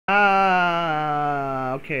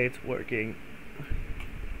Okay, it's working.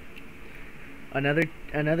 Another day,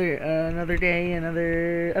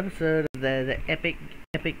 another episode of the epic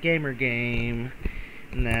gamer game.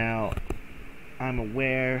 Now, I'm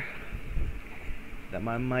aware that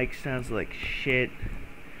my mic sounds like shit.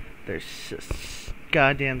 There's just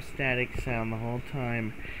goddamn static sound the whole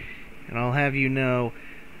time, and I'll have you know,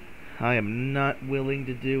 I am not willing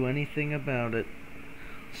to do anything about it.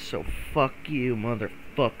 So fuck you,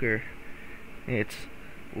 motherfucker. It's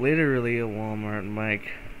literally a Walmart mic.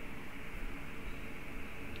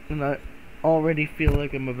 And I already feel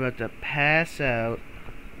like I'm about to pass out.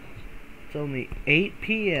 It's only 8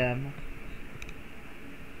 p.m.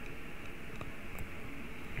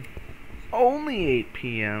 Only 8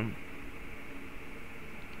 p.m.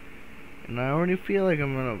 And I already feel like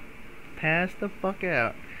I'm gonna pass the fuck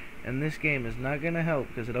out. And this game is not gonna help,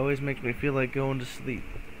 because it always makes me feel like going to sleep.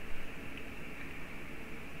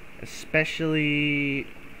 Especially...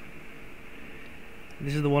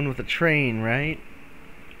 this is the one with the train, right?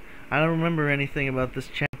 I don't remember anything about this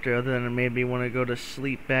chapter other than it made me want to go to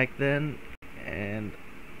sleep back then. And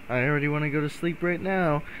I already want to go to sleep right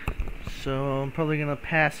now. So I'm probably gonna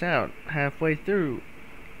pass out halfway through.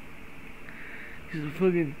 Because the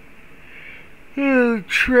fucking...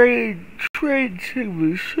 train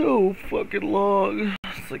thing was so fucking long.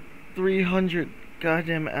 It's like 300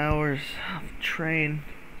 goddamn hours of trains.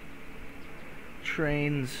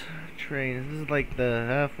 This is like the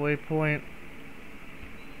halfway point.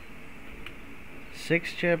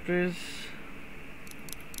 6 chapters.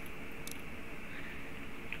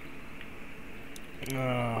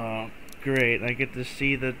 Oh, great. I get to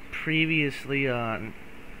see the previously on.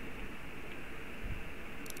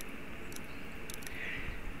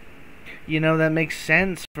 You know, that makes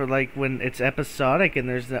sense for like when it's episodic and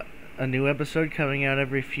there's a new episode coming out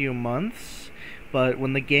every few months. But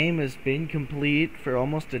when the game has been complete for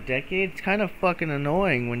almost a decade, it's kind of fucking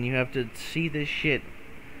annoying when you have to see this shit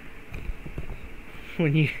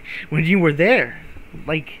when you were there,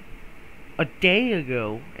 like a day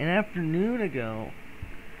ago, an afternoon ago.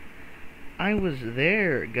 I was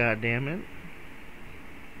there, goddammit.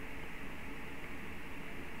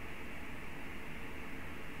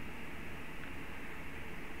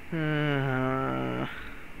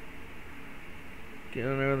 Get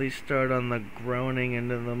an early start on the groaning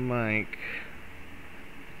into the mic.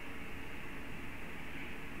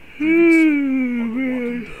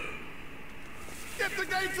 Get the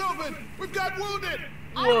gates open! We've got wounded!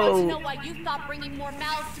 I want to know why you thought bringing more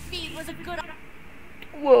mouths to feed was a good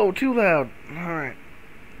Whoa, too loud. Alright.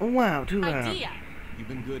 Wow, too loud. idea. You've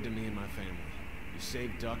been good to me and my family. You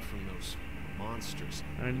saved Duck from those monsters.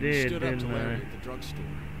 I You did, stood up to didn't Larry I? at the drugstore.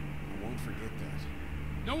 I won't forget that.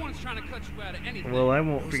 No one's trying to cut you out of anything. Well, I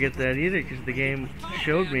won't forget that either, because the game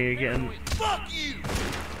showed me again. Fuck you!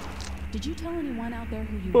 Did you tell anyone out there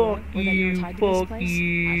who you were, or that you were tied to this place?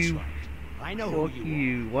 You. That's right. I know Fuck who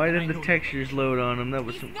you. Why didn't the textures load on him? That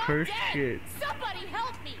was some He's cursed not dead. shit. Somebody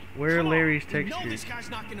help me! Where are Larry's You know textures? this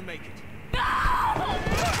guy's not gonna make it. No!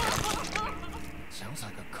 Sounds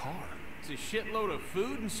like a car. It's a shitload of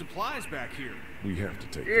food and supplies back here. We have to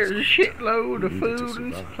take There's a this. shitload of We need it to food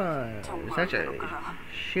and survive. supplies. Such a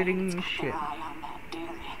shitting shit.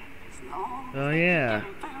 Oh yeah.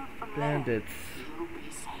 Bandits.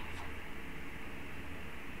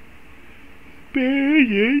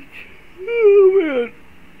 Bandits? Oh man.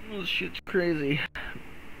 This shit's crazy.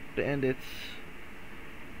 Bandits.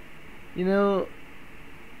 You know,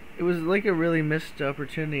 it was like a really missed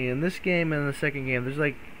opportunity. In this game and the second game, there's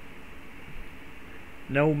like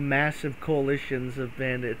no massive coalitions of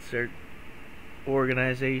bandits or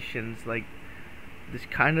organizations. Like, it's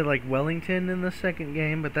kind of like Wellington in the second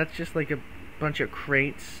game, but that's just like a bunch of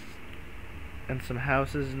crates and some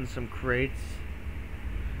houses and some crates.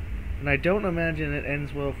 And I don't imagine it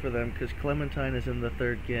ends well for them, because Clementine is in the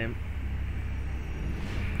third game.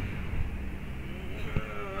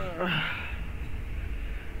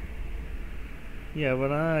 Yeah,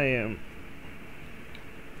 but I am...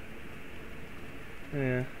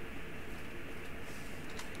 yeah.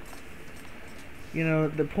 You know,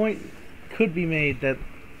 the point could be made that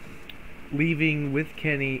leaving with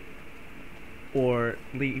Kenny or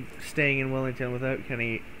staying in Wellington without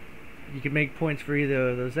Kenny, you can make points for either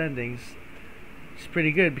of those endings. It's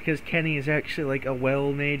pretty good because Kenny is actually like a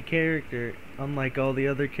well-made character, unlike all the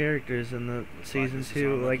other characters in the season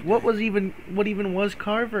 2. Like, what even was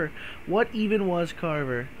Carver? What even was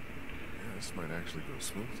Carver? Yeah, this might actually go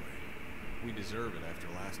smoothly. We deserve it after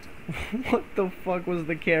last time. What the fuck was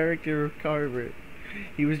the character of Carver?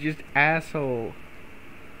 He was just asshole.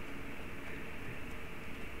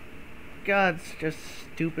 God's just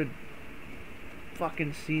stupid.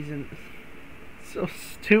 fucking season. So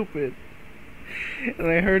stupid. And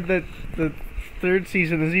I heard that the third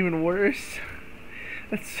season is even worse.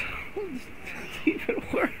 That's even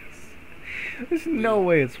worse. There's no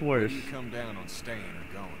way it's worse. You come down on staying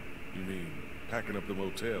or going. You mean packing up the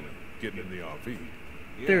motel and getting in the RV?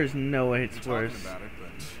 Yeah, There's no way it's we've been talking worse. about it,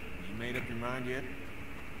 but you made up your mind yet?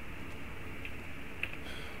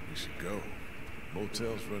 We should go.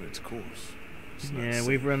 Motel's run its course. It's not Yeah, safe.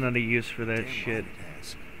 we've run out of use for that Damn shit. right it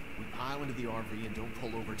has. We pile into the RV and don't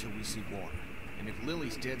pull over till we see water. And if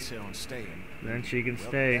Lily's dead set on staying, Then she can well,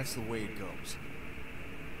 stay. that's the way it goes.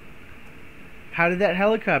 How did that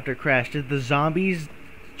helicopter crash? Did the zombies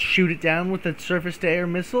shoot it down with a surface-to-air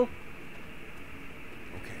missile?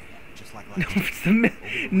 Okay, just like No, last time. it's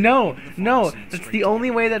the no, that's the only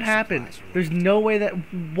way that happened. There's no way that...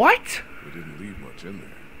 What? We didn't leave much in there.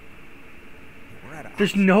 We're out of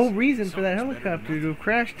There's no options. reason for that Something's better than helicopter to have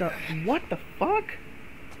crashed on... What the fuck?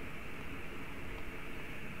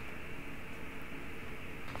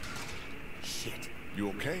 Shit. You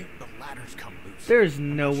okay? The ladder's come loose. There's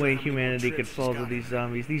I'm no not sure way how many more humanity could trips she's fall to got these in.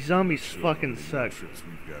 zombies. These zombies Sure, fucking how many more suck. trips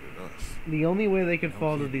we've got in us. The only way they could No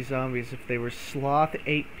fall to kidding. these zombies if they were sloth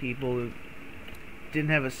ape people who didn't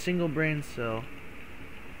have a single brain cell.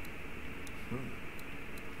 They're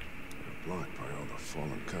blocked by all the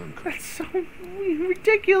fallen concrete. That's so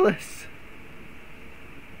ridiculous.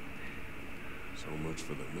 So much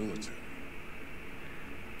for the military.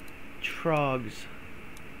 Trogs.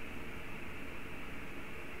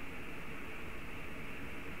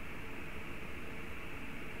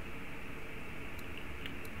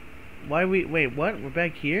 Why wait, what? We're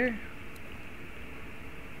back here?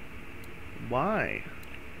 Why?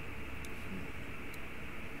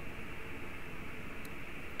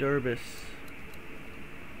 Durbus.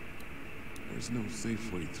 There's no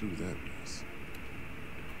safe way through that mess.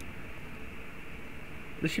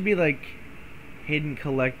 This should be like hidden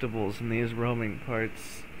collectibles in these roaming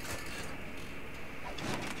parts.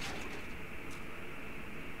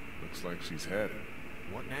 Looks like she's had it.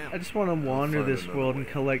 What now? I just want to wander find this another world and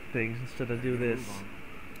way. collect things instead of do this. Move on.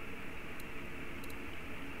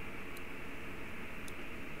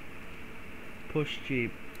 Push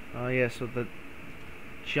Jeep. Oh yes, with the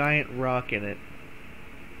giant rock in it.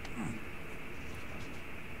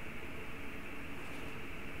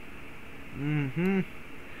 Mm-hmm.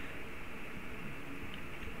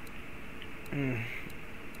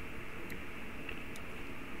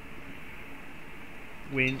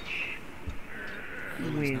 Winch.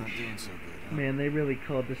 Lily's not Winch. doing so good, huh? Man, they really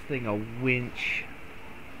called this thing a winch.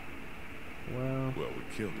 Well, Well, we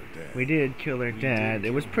killed her dad. we did kill her We dad. did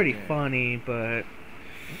It was kill her pretty dad. funny, but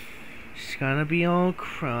she's gonna be all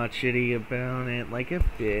crotchety about it, like a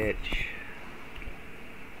bitch.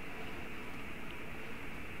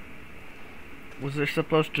 Was there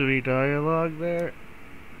supposed to be dialogue there?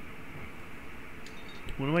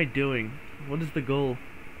 What am I doing? What is the goal?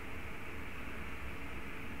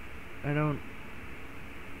 I don't...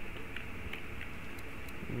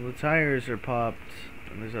 The tires are popped,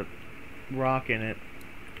 and there's a rock in it.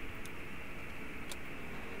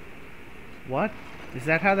 What? Is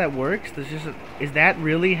that how that works? There's just a... Is that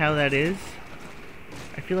really how that is?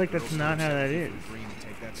 I feel like that's Girls not looks how like that you is. for Green to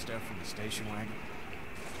take that stuff from the station wagon.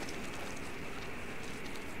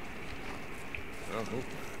 I hope not.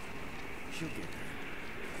 She'll get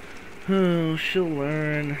there. Oh, she'll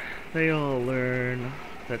learn. They all learn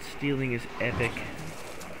that stealing is epic.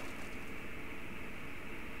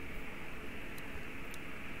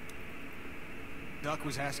 Duck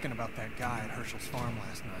was asking about that guy at Herschel's farm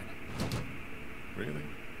last night. Really?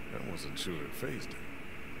 I wasn't sure it phased him.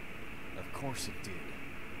 Of course it did.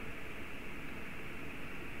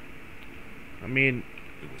 I mean,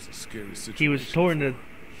 It was a scary situation. he was torn to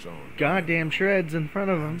for Sean. goddamn shreds in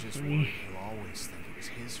front of I'm him. just I worried mean, he'll always think it was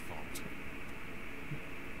his fault.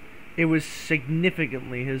 it was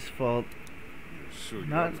significantly his fault. You're sure you're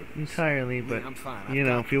Not up for this? entirely, but Yeah, I'm fine. I've you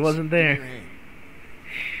know, got if he this. wasn't Give me there, your hand.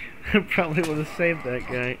 I probably would have saved that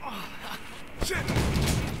guy. Shit!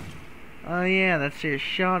 Oh yeah, that's your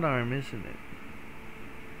shot arm, isn't it?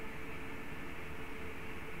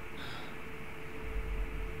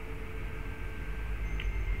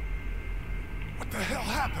 What the hell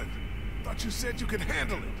happened? Thought you said you could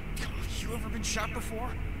handle it. You ever been shot before?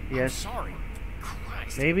 Yes. I'm sorry.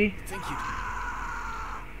 Christ. Maybe? Thank you.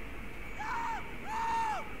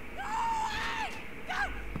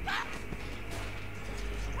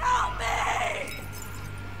 Help me!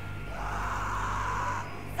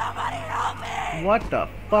 Somebody help me! What the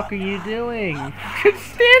fuck are you doing? Just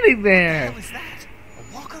standing there. What is that?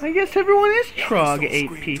 A walker? I guess everyone is Please Trog don't 8 scream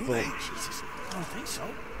too people. loud. Jesus, I don't think so.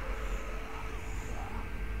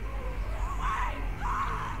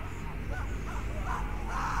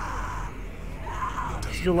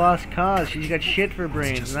 she's a lost cause. She's got shit for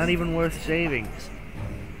brains. Not even worth saving.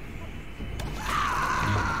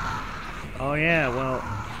 Oh yeah, well.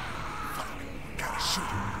 Gotta shoot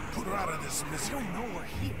her. Put her out of this misery. I don't know we're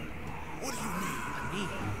here. What do you mean?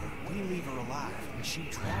 I mean, we leave her alive, and she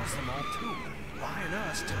draws them all to her, buying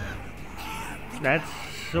us to... That's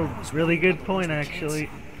a really good point, actually.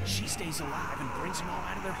 She stays alive and brings them all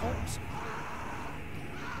out of their homes.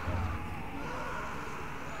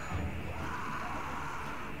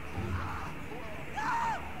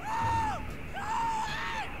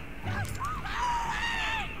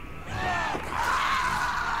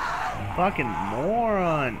 Fucking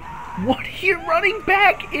moron. What are you running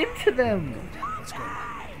back into them? Let's go.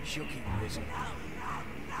 She'll keep busy.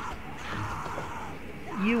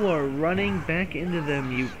 You are running back into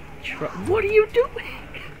them, you what are you doing?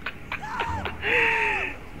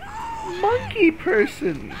 Monkey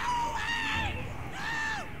person.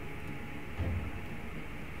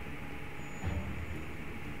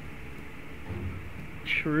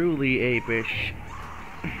 Truly apish.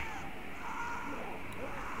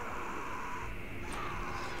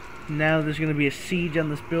 Now there's gonna be a siege on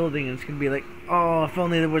this building, and it's gonna be like, oh, if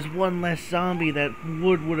only there was one less zombie that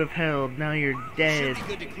would have held. Now you're dead. Should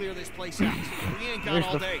be good to clear this place out. We ain't got Where's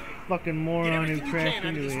all the day. fucking moron who crashed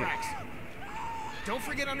into it? Don't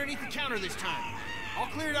forget underneath the counter this time. I'll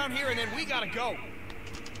clear down here and then we gotta go.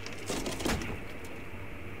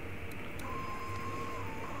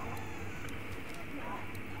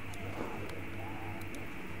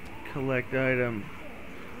 Collect item.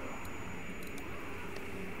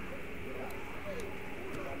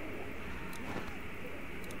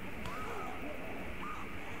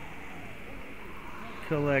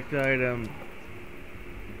 Collect item.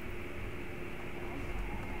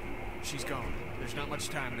 She's gone. There's not much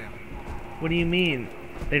time now. What do you mean?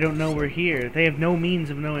 They don't know we're here. They have no means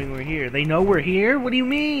of knowing we're here. They know we're here? What do you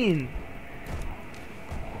mean?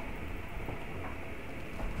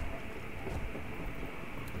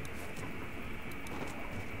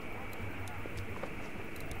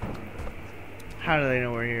 How do they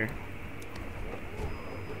know we're here?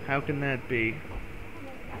 How can that be?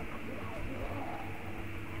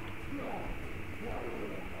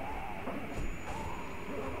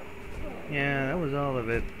 Yeah, that was all of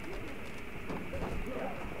it.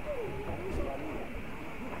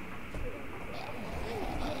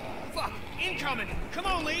 Fuck! Incoming! Come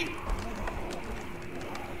on, Lee!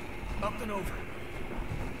 Up and over.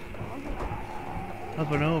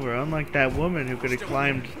 Up and over, unlike that woman who could have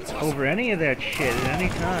climbed over any of that shit at any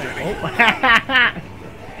time. Oh.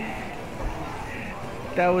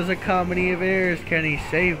 That was a comedy of errors, Kenny.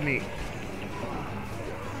 Save me.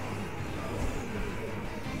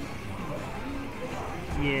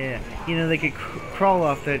 Yeah, you know, they could crawl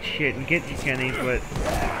off that shit and get you, Kenny, but,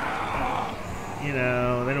 you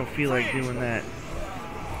know, they don't feel like doing that.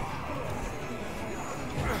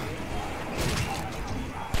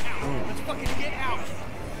 Let's fucking get out!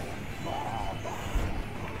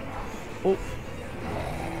 Oh.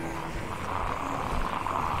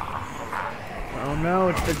 Oh no,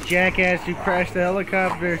 it's the jackass who crashed the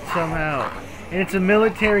helicopter somehow. And it's a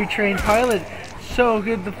military-trained pilot. So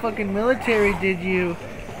good the fucking military did you.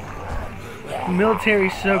 The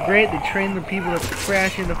military's so great, they train the people that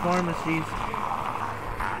crash into pharmacies.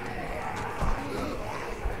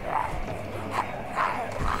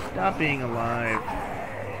 Stop being alive.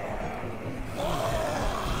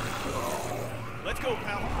 Let's go,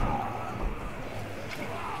 pal.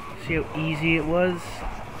 See how easy it was?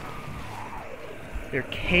 They're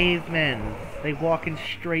cavemen. They walk in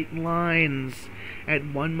straight lines at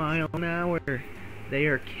 1 mile an hour. They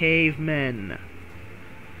are cavemen.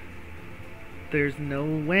 There's no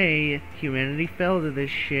way humanity fell to this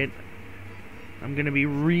shit. I'm gonna be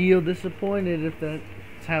real disappointed if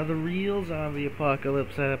that's how the real zombie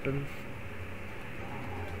apocalypse happens.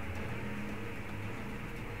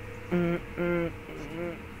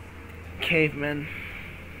 Cavemen.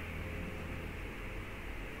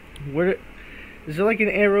 Where is there like an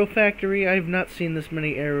arrow factory? I've not seen this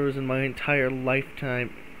many arrows in my entire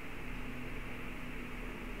lifetime.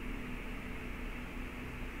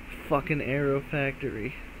 Fucking arrow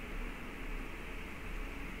factory.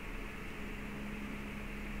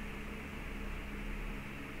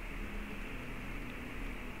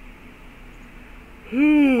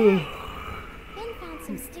 Ben found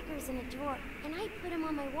some stickers in a drawer, and I put them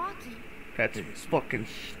on my walkie. That's fucking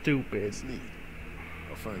stupid. It's neat.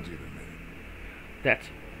 I'll find you in a minute. That's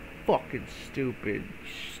fucking stupid.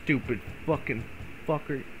 Stupid fucking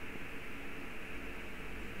fucker.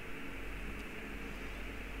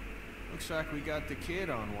 Looks like we got the kid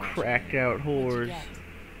on watch. Cracked out What'd you whores. get?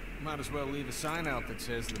 Might as well leave a sign out that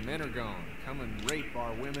says the men are gone. Come and rape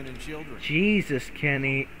our women and children. Jesus,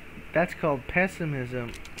 Kenny. That's called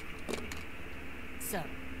pessimism. So,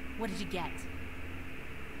 what did you get?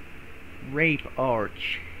 Rape our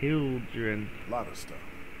children. A lot of stuff.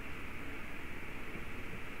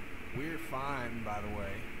 We're fine, by the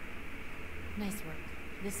way. Nice work.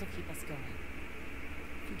 This'll keep us going.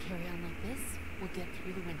 If we carry on like this, we'll get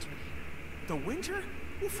through the winter here. The winter?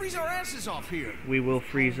 We'll freeze our asses off here. We will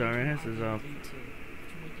freeze our asses off. You too.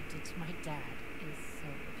 After what you did to my dad is so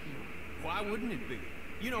appealing. Why wouldn't it be?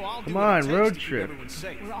 You know I'll Come do what on, it takes road to keep trip. everyone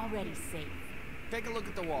safe. We're already safe. Take a look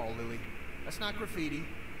at the wall, Lily. That's not graffiti.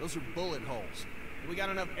 Those are bullet holes. We got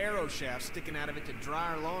enough arrow shafts sticking out of it to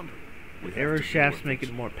dry our laundry. Arrow shafts make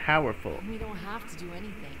it more powerful. We don't have to do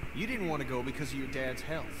anything. You didn't want to go because of your dad's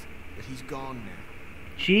health, but he's gone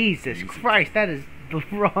now. Jesus Christ, that is the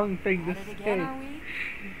wrong thing to At it again, are say. we?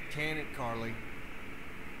 Can it, Carly?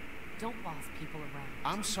 Don't boss people around.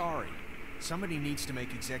 I'm sorry. Somebody needs to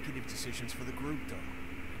make executive decisions for the group,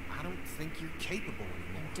 though. I don't think you're capable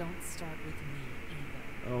anymore. And don't start with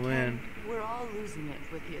me either. Oh man. We're all losing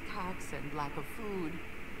it with the attacks and lack of food.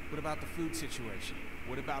 What about the food situation?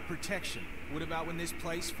 What about protection? What about when this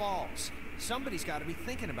place falls? Somebody's got to be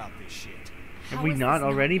thinking about this shit. Have How we is not this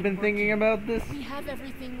already been been thinking working? about this? We have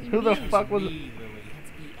everything we Who need. the fuck was it? Me, Lily. That's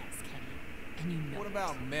BS, Kenny. And you know What it.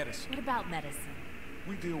 about medicine? What about medicine?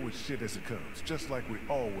 We deal with shit as it comes, just like we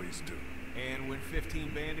always do. And when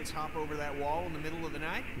 15 bandits hop over that wall in the middle of the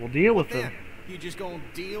night? We'll deal with Then, them. you just gonna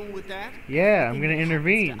deal with that? Yeah, I'm Everything gonna that happens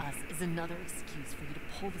intervene. To us is another excuse for you to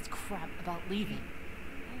pull this crap about leaving.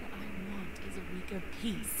 All I want is a week of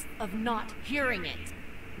peace, of not hearing it.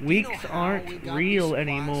 Weeks how we aren't got these real supplies?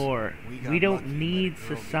 anymore. got We don't lucky and let need a girl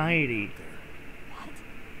get society. out there. What?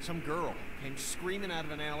 Some girl came screaming out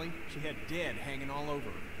of an alley. She had dead hanging all over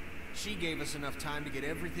her. She gave us enough time to get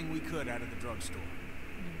everything we could out of the drugstore.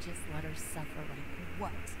 And you just let her suffer like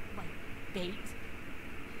what? Like bait?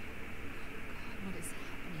 God, what is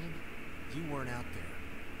happening? You weren't out there.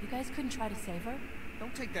 You guys couldn't try to save her?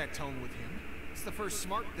 Don't take that tone with him. It's the first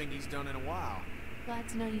smart thing he's done in a while. Glad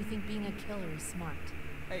to know you think being a killer is smart.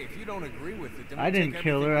 Hey, if you don't agree with it, then I we'll didn't take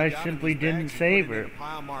kill her, everything we I got in simply these didn't bags and save put it in her. a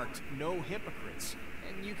pile marked "No hypocrites,"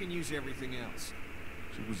 and you can use everything else.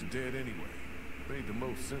 She was dead anyway. Made the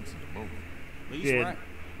most sense in the moment. Lee's Did. right.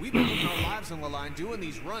 We've been putting our lives on the line doing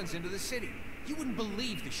these runs into the city. You wouldn't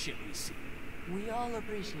believe the shit we see. We all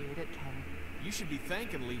appreciate it, Ken. You should be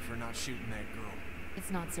thanking Lee for not shooting that girl. It's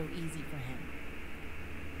not so easy for him.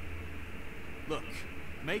 Look,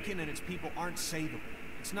 Macon and its people aren't savable.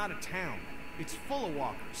 It's not a town. It's full of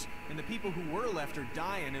walkers, and the people who were left are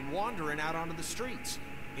dying and wandering out onto the streets.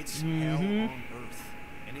 It's hell on earth,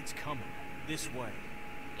 and it's coming this way.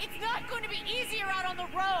 It's not going to be easier out on the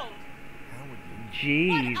road. How would you?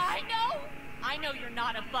 Jeez. I know you're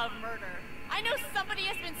not above murder. I know somebody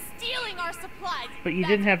has been stealing our supplies. But you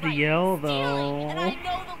That's didn't have to right, yell, stealing. And I though.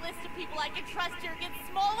 know the list of people I can trust here gets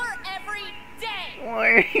smaller every day. Why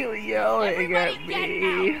are you yelling Everybody at get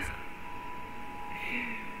me? out.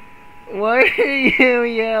 Why are you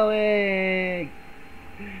yelling?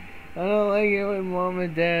 I don't like it when mom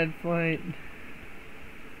and dad fight.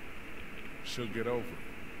 She'll get over it.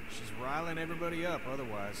 She's riling everybody up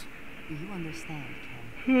otherwise. You understand,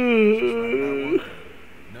 Ken. She's right about one thing.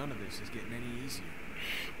 None of this is getting any easier.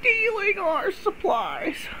 Stealing our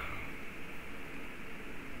supplies.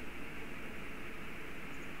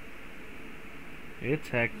 It's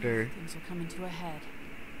Hector. Things are coming to a head.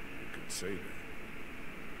 You could say that.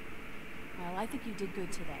 Well, I think you did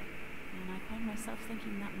good today. And I find myself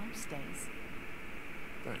thinking that most days.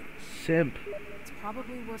 Thanks. Simp. It's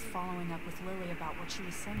probably worth following up with Lily about what she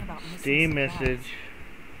was saying about missing Steam supplies. message.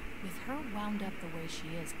 With her wound up the way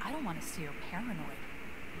she is, I don't want to see her paranoid.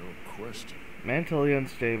 No question. Mentally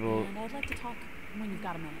unstable. And I'd like to talk when you've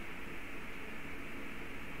got a minute.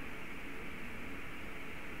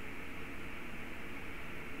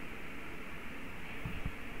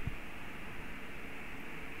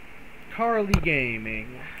 Carly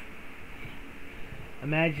Gaming.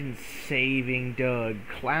 Imagine saving Doug.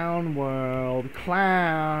 Clown World.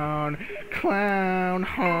 Clown. Clown.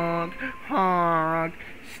 Honk. Honk.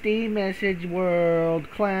 Steam Message World.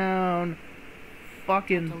 Clown. To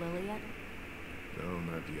Fucking. Lily yet? No,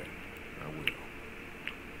 not yet. I will.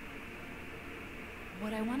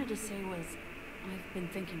 What I wanted to say was, I've been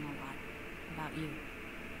thinking a lot about you.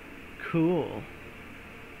 Cool.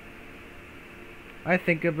 I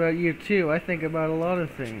think about you too. I think about a lot of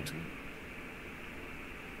things.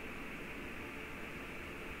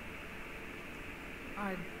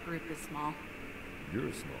 Our group is small.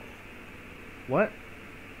 You're small. What?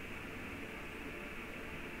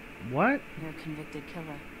 What? You're a convicted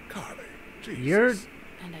killer. Carly, Jesus. You're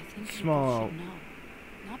And I think small. people should know.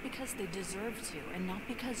 Not because they deserve to, and not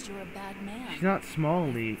because you're a bad man. She's not small,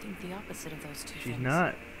 Lee. I think the opposite of those two She's things.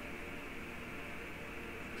 not.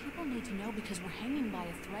 People need to know because we're hanging by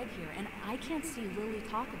a thread here, and I can't see Lily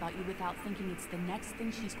talk about you without thinking it's the next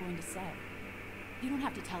thing she's going to say. You don't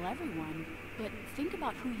have to tell everyone, but think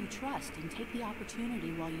about who you trust and take the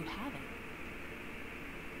opportunity while you have it.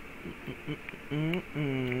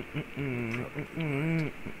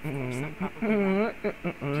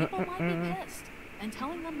 People might be pissed, and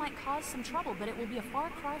telling them might cause some trouble, but it will be a far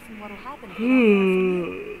cry from what'll happen if they don't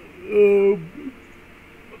hear it from you.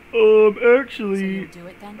 Actually, So you'll do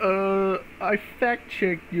it then? I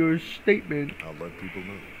fact-checked your statement. I'll let people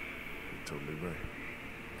know. You're totally right.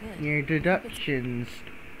 Good. Your deductions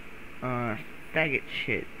are faggot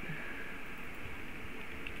shit.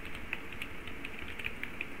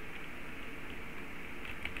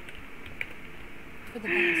 For the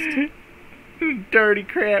best. Dirty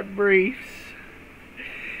crap briefs.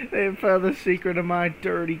 They found the secret of my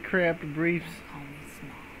dirty crap briefs. Call me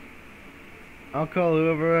small. I'll call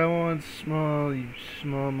whoever I want small, you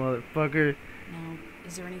small motherfucker. Now,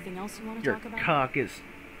 is there anything else you want to Your talk about? cock is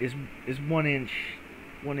 1 inch.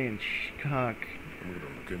 1 inch cock. I'm gonna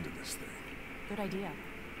look into this thing. Good idea.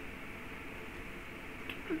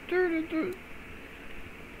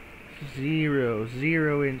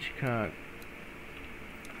 0 inch cock.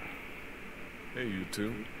 Hey, you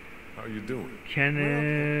two. How you doing?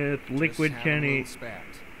 Kenneth, Liquid Just having a Kenny. little spat.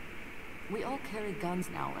 We all carry guns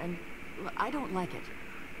now, and I don't like it.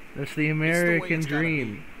 That's the way American it's gotta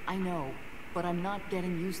dream. I know, but I'm not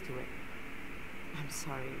getting used to it. I'm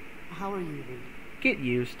sorry. How are you, Reed? Get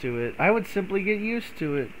used to it. I would simply get used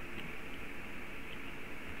to it.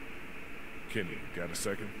 Kenny, got a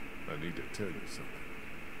second? I need to tell you something.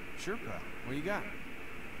 Sure, pal. What you got?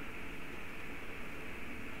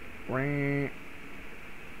 Ring,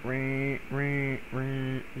 ring, ring,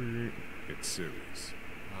 ring, ring. It's serious.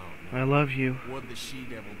 Oh, I love you. What'd the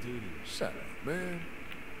she-devil do to you? Shut up, man.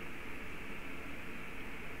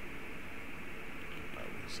 I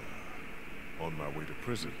was, on my way to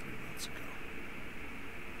prison 3 months ago.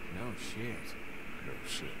 No shit. No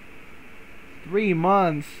shit. 3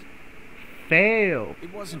 months. Fail.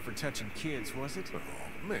 It wasn't for touching kids, was it? Oh,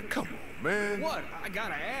 man, come on, man. What? I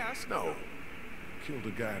gotta ask. No. Killed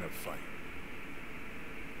a guy in a fight.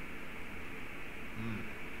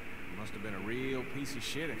 Must have been a real piece of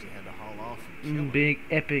shit if you had to haul off and kill him. Big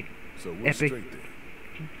epic So we're Epic. straight then.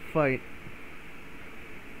 fight.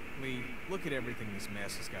 Lee, look at everything this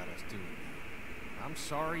mess has got us doing. I'm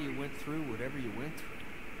sorry you went through whatever you went through.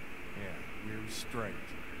 Yeah, you're straight.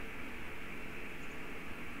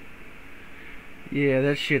 Yeah,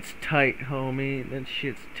 that shit's tight, homie. That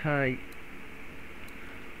shit's tight.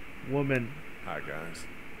 Woman. Hi, guys.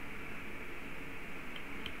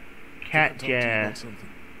 Cat Can I talk to you about jazz. something?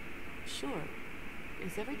 Sure.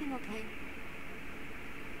 Is everything okay?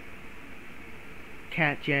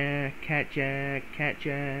 Cat jack, cat jack, cat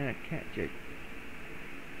jack, cat jack.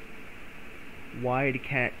 Wide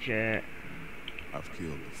cat jack. I've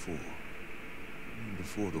killed before.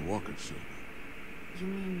 Before the walker showed up. You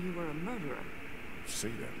mean you were a murderer? Say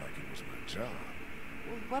that like it was my job.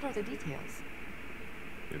 Well, what are the details?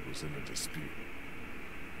 It was in a dispute.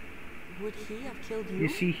 Would he have killed you? You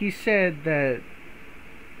see, he said that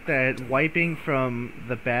wiping from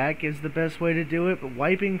the back is the best way to do it, but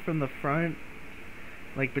wiping from the front,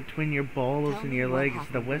 like between your balls Tell and me your what legs, is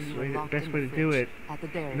the happened when best you were way, locked best in way the to do fridge it. At the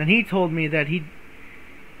dairy. And then he told me that he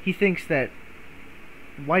thinks that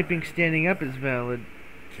wiping standing up is valid.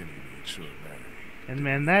 Kenny made sure Larry. And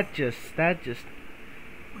man, that just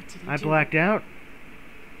What did he I do? blacked out.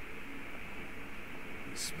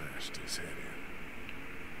 He smashed his head in.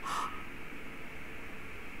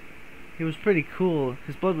 It was pretty cool.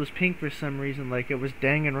 His blood was pink for some reason, like it was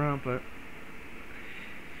Danganronpa.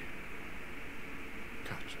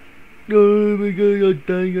 Gotcha. Oh my god,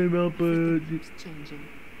 Danganronpa. Everything keeps changing.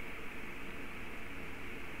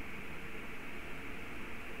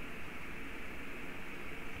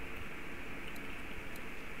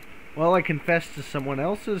 Well, I confessed to someone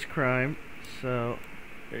else's crime, so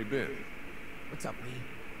Hey, Ben. What's up, Lee?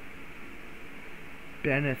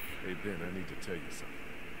 Benneth. Hey, Ben, I need to tell you something.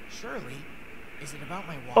 Surely. Is it about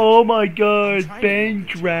my watch? Oh my I'm god, trying to Ben help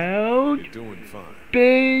you. drowned? You're doing fine.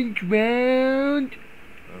 Ben drowned?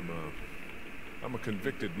 I'm a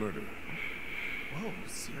convicted murderer. Whoa,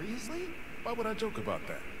 seriously? Why would I joke about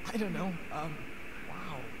that? I don't know. Wow.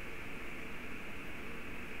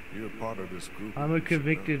 You're a part of this group. I'm a you should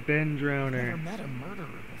convicted Ben Never drowner. met a murderer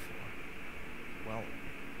before. Well,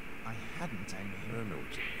 I hadn't, I know. mean. I know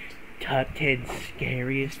what you mean. Top 10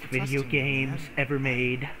 scariest video trusting me, games man. ever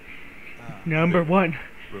made. Number 1,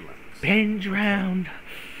 Relax. Ben Drowned.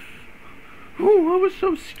 Oh, I was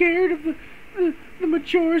so scared of the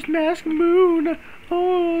Majora's Mask moon.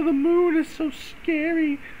 Oh, the moon is so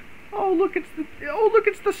scary. Oh, look,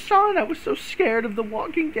 it's the sun. I was so scared of the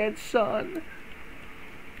Walking Dead sun.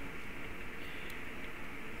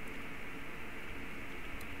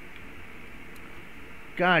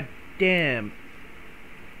 God damn.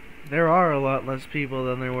 There are a lot less people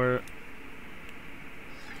than there were.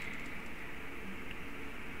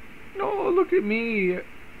 No, look at me.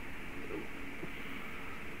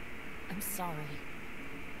 I'm sorry.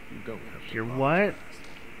 You don't have to You're apologize. what?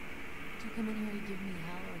 Do you come in here to give me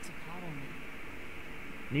hell or to coddle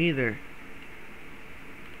me? Neither.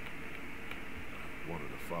 Wanted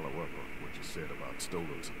to follow up on what you said about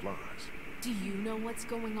stolen supplies. Do you know what's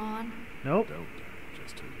going on? Nope. Don't I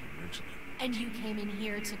just heard you mention it. And you came in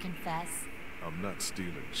here to confess? I'm not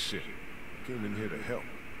stealing shit. I came in here to help.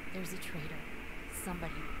 There's a traitor.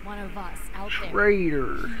 Somebody, one of us, out there.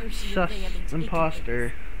 Traitor. He or she or Sus. they have been taking Imposter.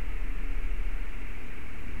 things.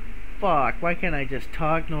 Fuck, why can't I just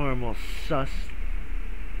talk normal, sus?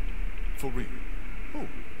 For real. Oh,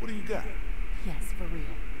 what do you got? Yes, for real.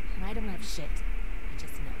 And I don't have shit. I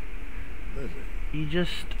just know. Lily. You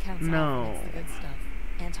just Counts off, know. that's the good stuff.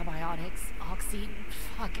 Antibiotics, oxy,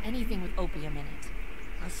 fuck, anything with opium in it.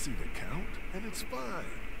 I see the count, and it's fine.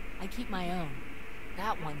 I keep my own.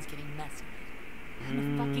 That one's getting messed with.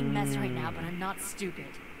 I'm a fucking mess right now, but I'm not stupid.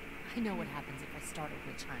 I know what happens if I start a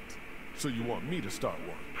witch hunt. So you want me to start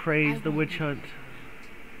one? Praise I the want witch you to hunt. be around.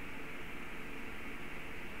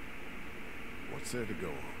 What's there to go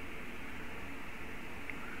on?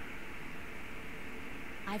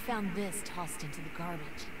 I found this tossed into the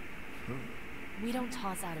garbage. We don't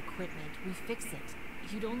toss out equipment, we fix it.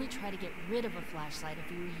 You'd only try to get rid of a flashlight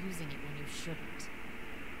if you were using it when you shouldn't.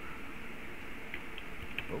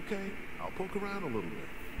 Okay, I'll poke around a little bit.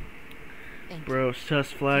 Thank Bro, you. sus If you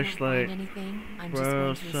don't flashlight. find anything, I'm Bro, just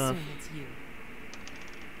going to sus. assume it's you.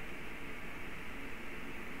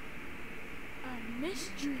 A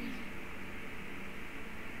mystery.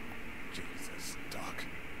 Jesus, Doc.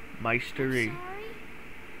 Mystery. Sorry.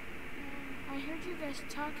 I heard you guys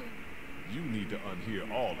talking. You need to unhear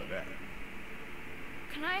all of that.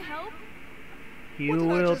 Can I help? You What did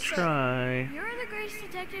I will just say? try. You're the Grace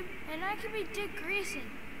Detective, and I can be Dick Grayson,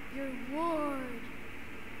 your ward.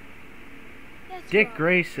 That's Dick wrong.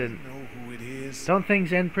 Grayson. You know who it is? Don't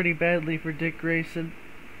things end pretty badly for Dick Grayson?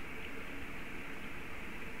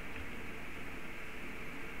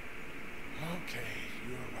 Okay,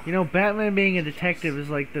 you're right. You know, Batman being a detective is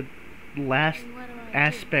like the last And what do I do?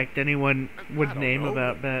 aspect anyone would I don't name know.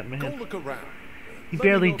 about Go Batman. look around. He Let me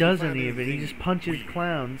barely know if you does find any of it. He anything just punches weird.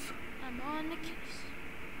 clowns. I'm on the case.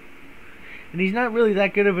 And he's not really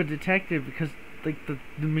that good of a detective because like the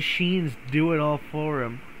machines do it all for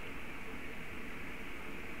him.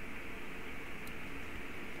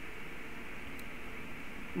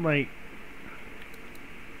 Like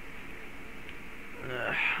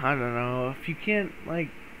I don't know, if you can't like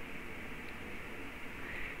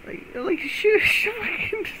shoot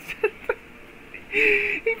fucking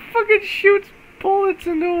he fucking shoots bullets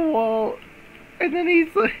into a wall. And then he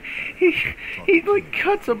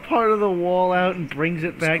cuts a part of the wall out and brings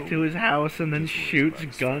it back to his house and then shoots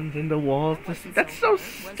guns into walls. That's so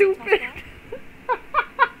stupid.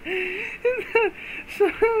 So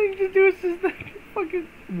all you just do is just the fucking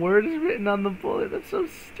words written on the bullet. That's so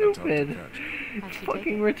stupid. It's a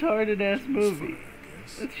fucking retarded ass movie.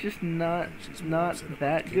 It's just not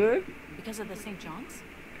that good. Because of the St. John's?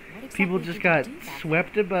 What exactly People did just you got do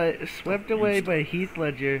back swept away by Heath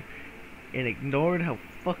Ledger and ignored how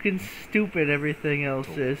fucking stupid everything else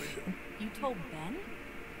is. then? You told Ben?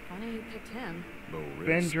 Funny you picked him. Low risk.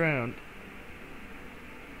 Ben drowned.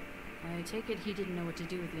 I take it he didn't know what to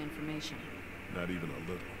do with the information. Not even a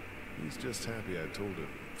little. He's just happy I told him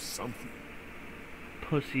something.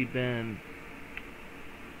 Pussy Ben.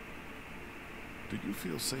 Do you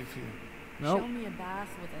feel safe here? Nope. Show me a bath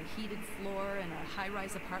with a heated floor and a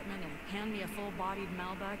high-rise apartment and hand me a full-bodied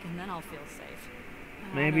Malbec and then I'll feel safe.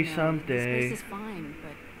 I Maybe don't know. someday. This place is fine,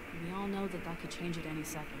 but we all know that could change at any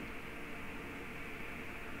second.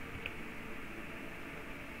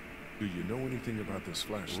 Do you know anything about this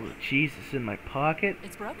flashlight? Jesus, in my pocket?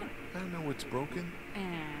 It's broken. I know it's broken.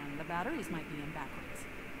 And the batteries might be in backwards.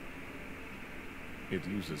 It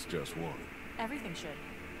uses just one. Everything should.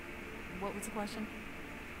 What was the question?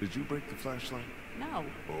 Did you break the flashlight? No.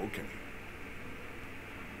 Okay.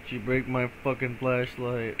 Did you break my fucking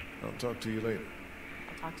flashlight? I'll talk to you later.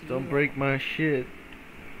 I'll talk to you Don't later. break my shit.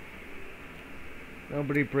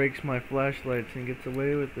 Nobody breaks my flashlights and gets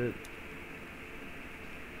away with it.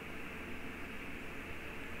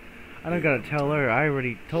 I don't gotta tell her. I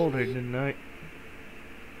already told her, didn't I?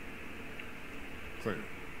 Claire,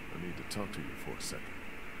 I need to talk to you for a second.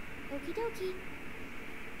 Okie dokie.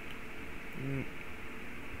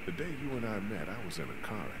 The day you and I met, I was in a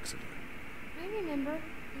car accident. I remember.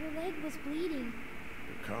 Your leg was bleeding.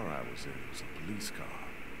 The car I was in was a police car,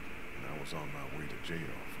 and I was on my way to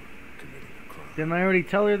jail for committing a crime. Didn't I already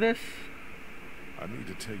tell her this? I need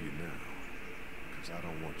to tell you now, because I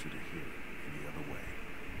don't want you to hear it any other way.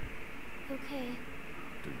 Okay.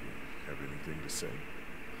 Do you have anything to say?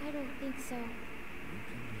 I don't think so.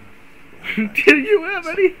 Do you have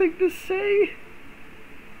anything to say?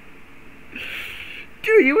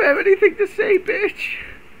 Do you have anything to say, bitch?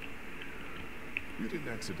 You didn't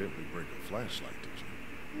accidentally break a flashlight, did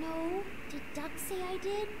you? No. Did Duck say I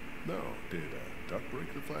did? No. Did Duck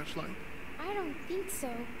break the flashlight? I don't think so.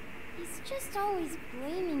 He's just always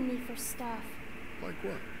blaming me for stuff. Like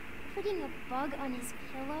what? Putting a bug on his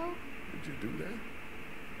pillow? Did you do that?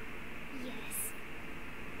 Yes.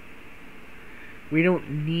 We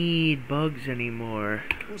don't need bugs anymore.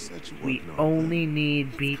 What's that you We working on, only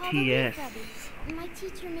need It's called a leaf BTS. rubbing. My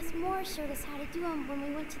teacher, Miss Moore, showed us how to do them when we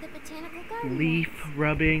went to the botanical garden. Leaf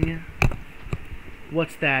rubbing.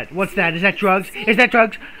 What's that? What's that? Is that drugs? Is that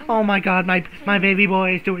drugs? Oh my god, my baby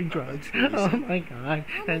boy is doing drugs. Oh my god.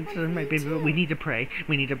 That's my baby boy. We need to pray.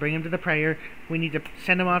 We need to bring him to the prayer. We need to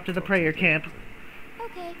send him off to the prayer camp.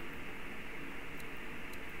 Okay.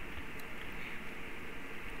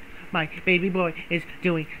 My baby boy is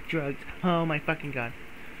doing drugs. Oh my fucking god.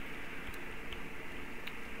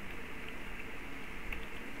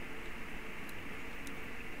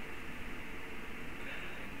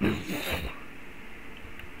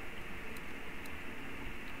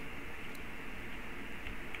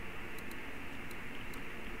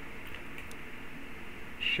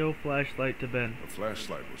 Show flashlight to Ben. The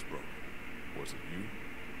flashlight was broken. Was it you?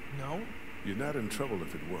 No? You're not in trouble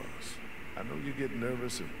if it was. I know you get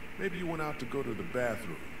nervous and maybe you went out to go to the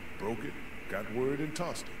bathroom, broke it, got word and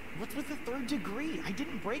tossed it. What's with the third degree? I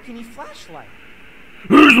didn't break any flashlight.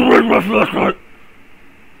 Who's breaking my flashlight?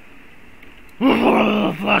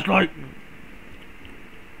 Flashlight.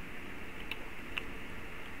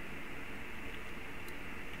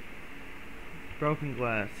 Broken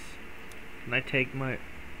glass. Can I take my...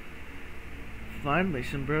 Finally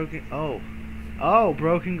some broken... Oh,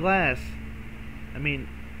 broken glass. I mean...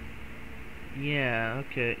 Yeah,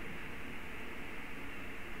 okay.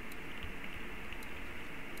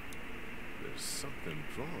 There's something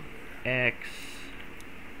drawn there. X.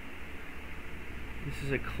 This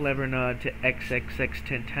is a clever nod to XXX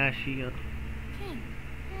Tentacion. King.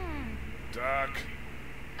 Doc.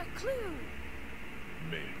 A clue.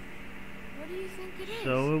 Maybe. What do you think it is?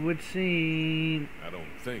 So it would seem... I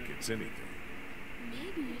don't think it's anything.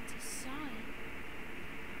 Maybe it's a sign.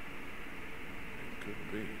 It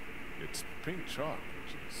could be. It's pink chalk,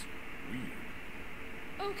 which is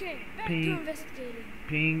weird. Okay, back Pink. to investigating.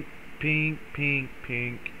 Pink, pink, pink,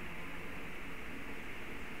 pink.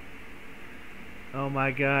 Oh my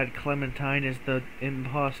god, Clementine is the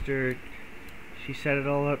imposter. She set it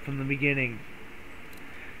all up from the beginning.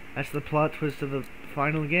 That's the plot twist of the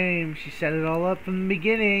final game. She set it all up from the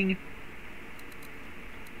beginning.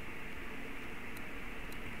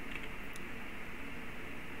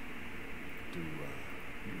 Do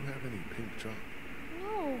you have any pink chalk?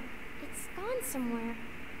 No, it's gone somewhere.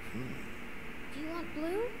 Do you want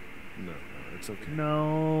blue? No, it's okay.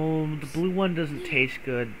 No, the blue one doesn't taste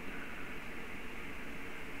good.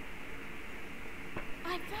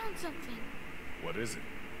 I found something. What is it?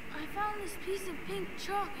 I found this piece of pink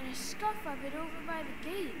chalk and a scuff of it over by the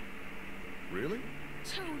gate. Really?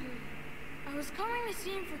 Totally. I was coming to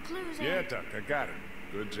see him for clues and... Yeah, Doc, I got it.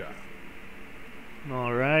 Good job.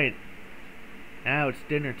 Alright. Now it's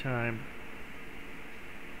dinner time.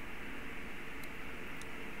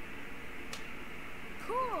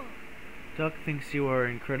 Cool. Duck thinks you are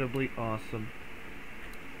incredibly awesome.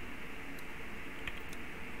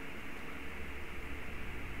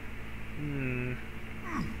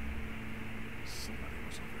 Somebody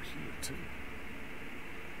was over here, too.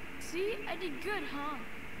 See? I did good, huh?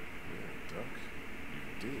 Yeah, Duck,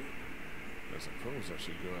 you did. I suppose I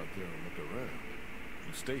should go out there and look around.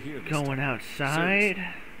 You stay here this Going time. outside? Seriously.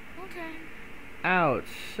 Okay.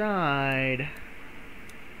 Outside.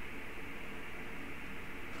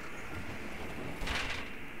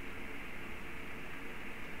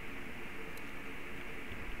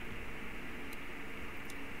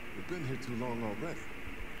 You've been here too long already.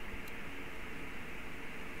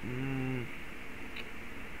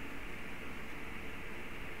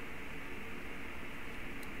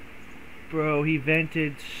 Bro, he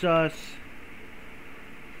vented. Sus.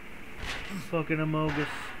 Fucking Amogus.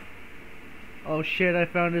 Oh shit, I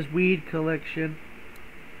found his weed collection.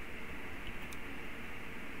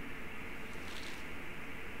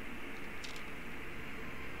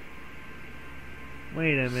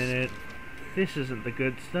 Wait a minute. This isn't the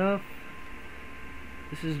good stuff.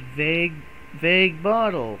 This is vague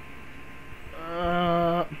bottle.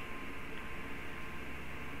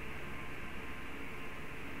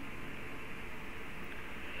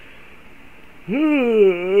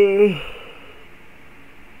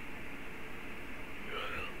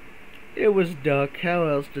 It was Duck. How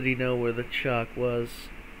else did he know where the chalk was?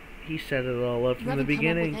 He set it all up from the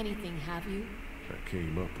beginning. You haven't come up with anything, have you? I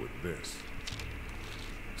came up with this.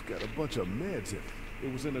 It's got a bunch of meds in it.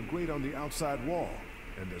 It was in a grate on the outside wall,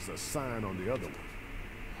 and there's a sign on the other one.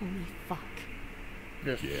 Holy fuck.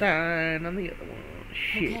 The sign on the other one.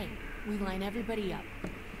 Shit. Okay, we line everybody up.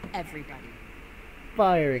 Everybody.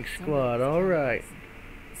 Firing squad, alright.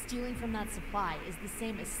 Stealing from that supply is the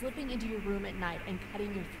same as slipping into your room at night and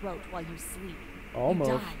cutting your throat while you sleep. Almost.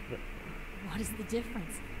 You die. What is the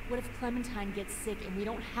difference? What if Clementine gets sick and we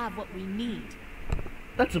don't have what we need?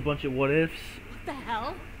 That's a bunch of what ifs. What the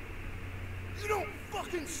hell? You don't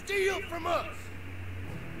fucking steal from us!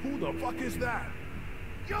 Who the fuck is that?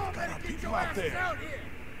 Y'all better get your ass out here!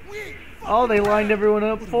 We ain't Oh, they lined everyone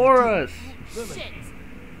up for us. Shit!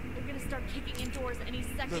 They're gonna start kicking in doors any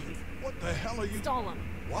second. What the hell are you... Stall him.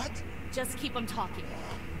 What? Just keep him talking.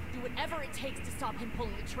 Do whatever it takes to stop him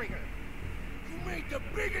pulling the trigger. You made the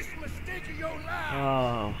biggest mistake of your life!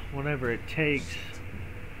 Oh, whatever it takes.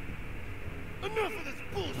 Enough of this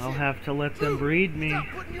bullshit! I'll have to let them breed me. Stop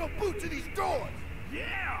putting your boots in these doors!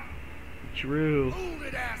 Yeah! True. Hold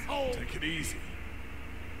it, asshole! Take it easy.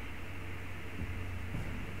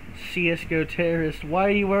 CSGO terrorist, why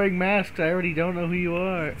are you wearing masks? I already don't know who you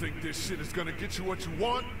are. Think this shit is gonna get you what you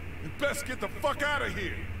want? You best get the fuck out of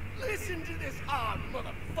here! Listen to this hard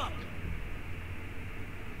motherfucker!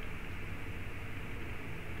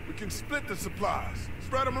 We can split the supplies,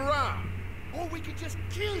 spread them around. Or we could just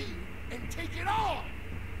kill you and take it all!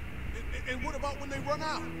 And what about when they run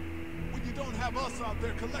out? When you don't have us out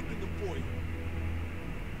there collecting them for you?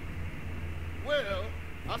 Well,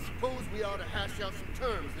 I suppose we ought to hash out some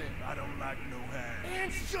terms then. I don't like no hash.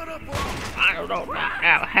 And shut up, bro! I don't know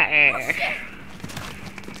about hash.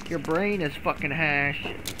 Your brain is fucking hash.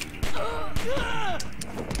 Oh.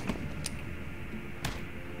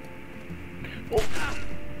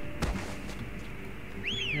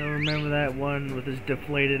 You remember that one with his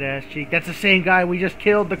deflated ass cheek? That's the same guy we just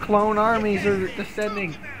killed. The clone armies are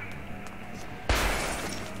descending.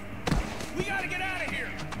 We gotta get out of here!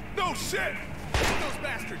 No shit! Those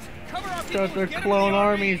bastards! Cover our people! Their Get clone them in the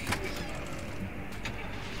armies.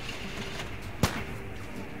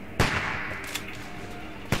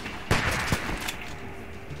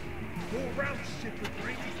 Go around the ship with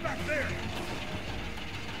Ray. He's back there.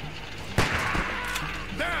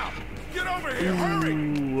 Now! Get over here! Hurry!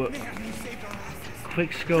 Ooh.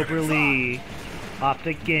 Quick scope release.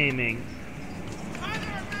 Optic gaming.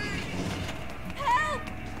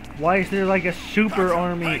 Why is there like a super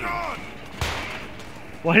army? Hang on!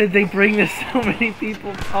 Why did they bring this so many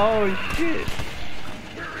people? Oh shit.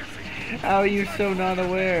 How are you so not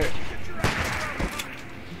aware?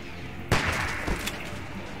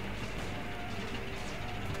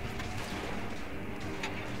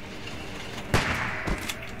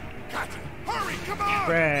 Hurry, come on!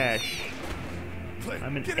 Crash.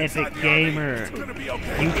 I'm an epic gamer. Gonna be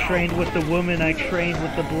okay. You trained with the woman, I trained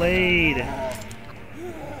with the blade. Oh,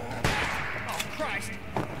 Christ!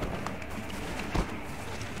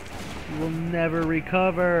 You will never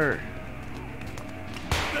recover.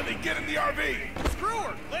 Lily, get in the RV! Screw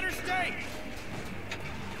her! Let her stay!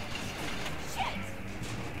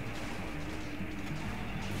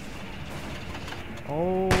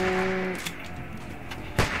 Oh.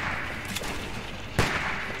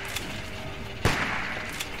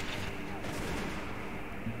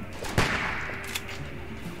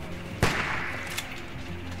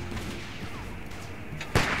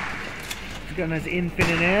 This gun has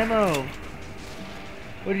infinite ammo.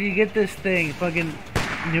 Where did you get this thing? Fucking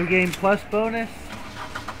New Game Plus bonus?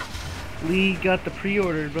 Lee got the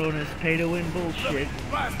pre-ordered bonus, pay to win bullshit.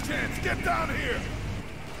 Last chance, get down here!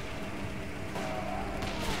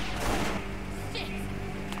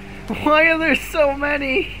 Why are there so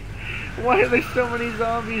many? Why are there so many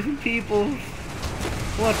zombies and people?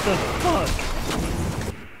 What the fuck?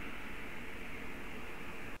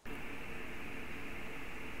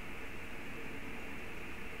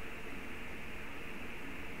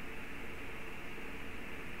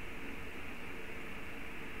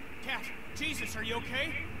 Cat, Jesus, are you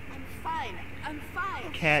okay? I'm fine. I'm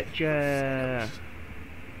fine. Catja.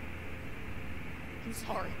 I'm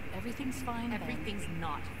sorry. Everything's fine. Everything's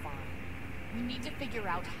not fine. We need to figure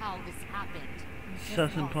out how this happened. We just Sus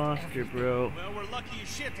lost imposter, everything. bro. Well, we're lucky as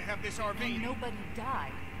shit to have this RV. And nobody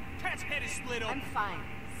died. Cat's head is split open. I'm fine.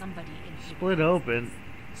 Somebody inhibited Split open.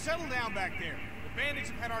 Settle down back there. The bandits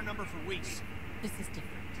have had our number for weeks. This is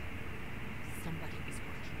different. Somebody was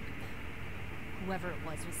working with them. Whoever it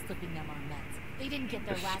was slipping them our meds. They didn't get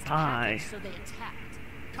their A last spy. package, so they attacked.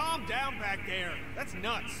 Calm down back there. That's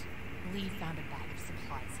nuts. Lee found a bag of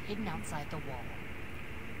supplies hidden outside the wall.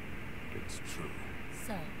 It's true.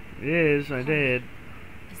 So, It is, I did.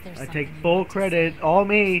 is there I something take you full want to credit, say? all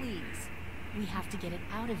me. Please, we have to get it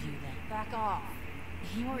out of you then. Back off.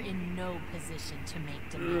 You're in no position to make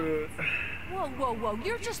demands. Whoa, whoa, whoa,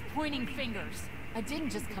 you're just pointing fingers. I didn't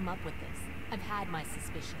just come up with this. I've had my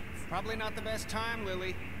suspicions. Probably not the best time,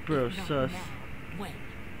 Lily. Bro, If not sus. now, when?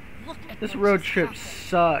 Look at This what road just trip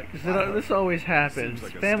happened. sucks. This always happens. Seems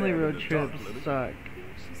like a Family stab in road the trips dark, Lily. suck.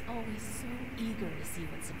 She's always so eager to see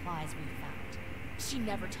what supplies we found. She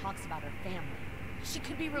never talks about her family. She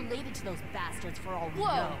could be related to those bastards for all we know.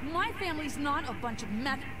 Whoa, my family's not a bunch of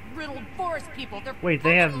meth-riddled forest people. They're Wait,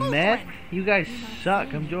 they have fucking meth? Lutheran. You guys You're not suck.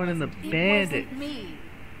 saying I'm it joining the wasn't- bandits. It wasn't me.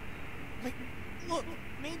 Like, look,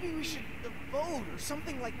 maybe we should vote or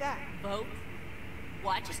something like that. Vote?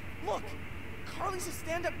 What? Just look. Carly's a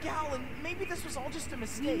stand-up gal, and maybe this was all just a We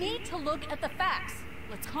mistake. need to look at the facts.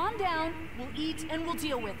 Let's calm down, we'll eat, and we'll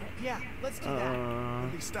deal with it. Yeah, let's do that.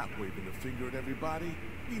 Lily, stop waving the finger at everybody.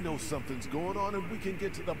 We know something's going on, and we can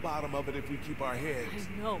get to the bottom of it if we keep our heads.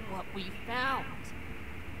 I know what we found.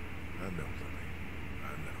 I know, Lily.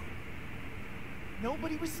 I know.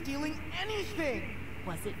 Nobody was stealing anything.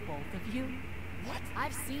 Was it both of you? What?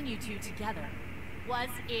 I've seen you two together. Was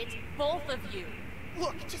it both of you?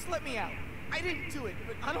 Look, just let me out. I didn't do it,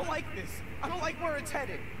 but I don't like this. I don't like where it's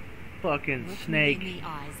headed. Fucking Look snake. me in the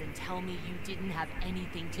eyes and tell me you didn't have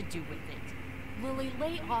anything to do with it. Lily,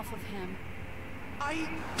 lay off of him.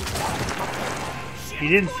 He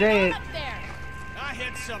didn't say it. Up there. I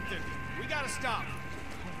hit something. We gotta stop.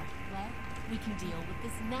 All right, well, we can deal with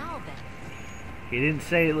this now then. He didn't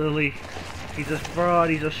say it, Lily. He's a fraud.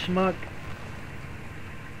 He's a schmuck.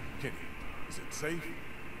 Kenny, is it safe?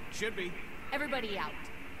 Should be. Everybody out.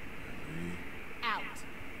 Out.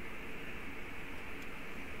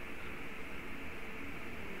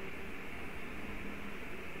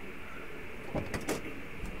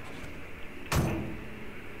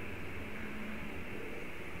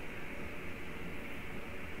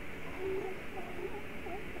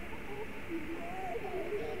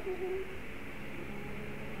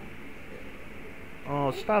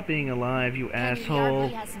 Oh, stop being alive, you Kenny, the asshole.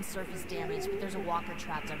 RV has some surface damage, but there's a walker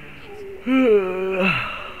trapped underneath.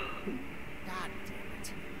 God damn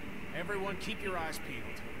it. Everyone keep your eyes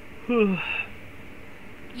peeled.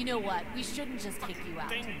 You know what? We shouldn't just kick you out.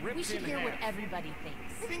 Thing ripped We should in hear what half. everybody I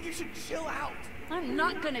thinks. think you should chill out. I'm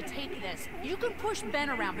not gonna take this. You can push Ben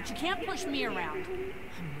around, but you can't push me around. I'm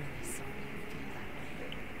really sorry you feel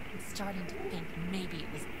that way. I'm starting to think maybe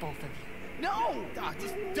it was both of you. No! Ah,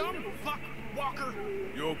 this dumb fuck, Walker.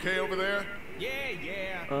 You okay over there? Yeah,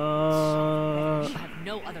 yeah. You have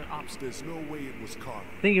no other option. There's no way it was Carly.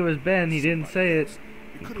 I think it was Ben. He didn't say it.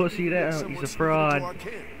 It He could've pussied been out. someone He's a slipping into fraud. our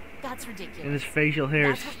camp. That's ridiculous. And his facial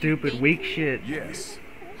hair is That's what you stupid, think? weak shit. Yes.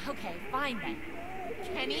 Okay, fine then.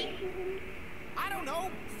 Kenny? I don't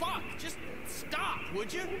know. Fuck. Just stop,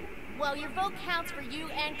 would you? Well, your vote counts for you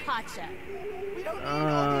and Katja. We don't need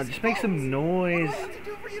all these Just make some votes. noise. What do I have to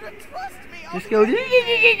do for you to trust me? I'll Just do go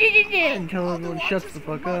anything. until I'll everyone do shuts watches the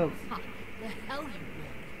for fuck up. months. Ha, the hell you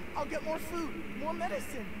will. I'll get more food, more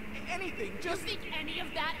medicine, anything. You think any of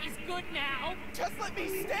that is good now? Just let me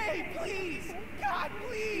stay, please. God,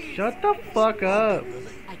 please. Shut the fuck up.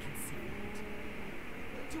 I can see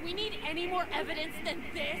that. Do we need any more evidence than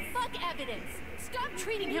this? Fuck evidence. Stop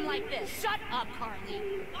treating him like this. Shut up, Carly.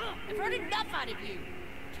 Ugh, I've heard enough out of you.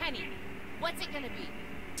 Kenny, what's it gonna be?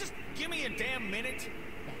 Just give me a damn minute.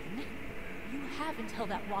 Ben, you have until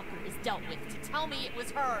that walker is dealt with to tell me it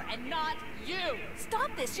was her and not you.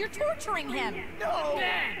 Stop this, you're torturing him. No.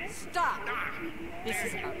 Ben, stop. This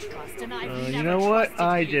is about trust, and I've never You know what? trusted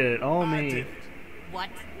I you. did it. All I me. did it. What?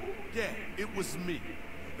 Yeah, it was me.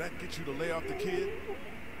 That get you to lay off the kid?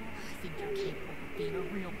 I think you're capable of being a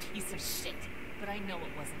real piece of shit, but I know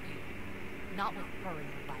it wasn't you. Not with her in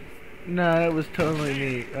your life. No, it was totally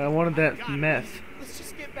me. I wanted that mess. Let's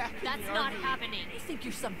just get back in That's the not RV. happening. You think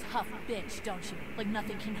you're some tough bitch, don't you? Like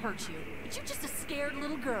nothing can hurt you. But you're just a scared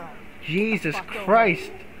little girl. Jesus Fuck over.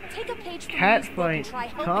 Christ. Take a page from Cat Lee's book and fight. try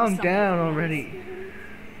helping Calm someone. down already.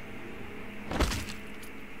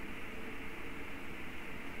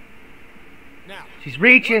 She's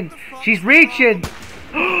reaching! She's reaching!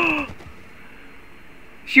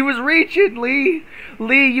 She was reaching, Lee!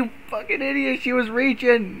 Lee, you fucking idiot! She was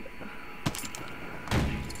reaching!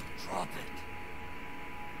 Drop it.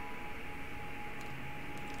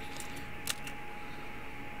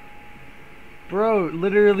 Bro,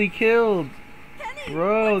 literally killed!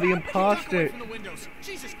 Bro, the Duck away imposter! from the windows.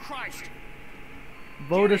 Jesus Christ!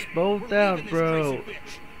 Vote us both We're out, leaving this bro. crazy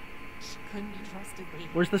bitch. She couldn't be trusted, Lee.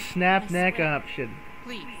 Where's the snap I neck swear. option?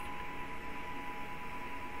 Please.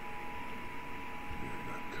 You're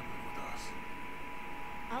not coming with us.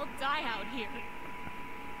 I'll die out here.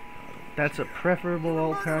 That's a preferable You're a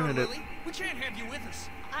murderer, alternative. Lily. We can't have you with us.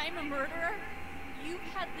 I'm a murderer? You've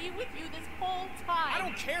had Lee with you this whole time. I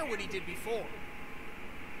don't care what he did before.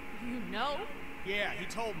 You know? Yeah, he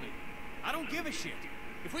told me. I don't give a shit.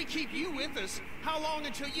 If we keep you with us, how long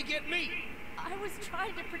until you get me? I was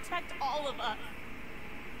trying to protect all of us.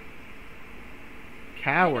 I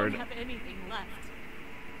Coward. don't have anything left.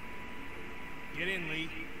 Get in, Lee.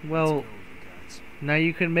 Well, Let's go, you guys. now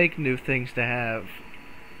you can make new things to have.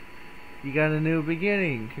 You got a new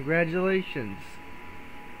beginning. Congratulations.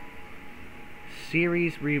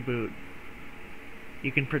 Series reboot.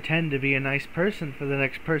 You can pretend to be a nice person for the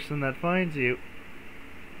next person that finds you.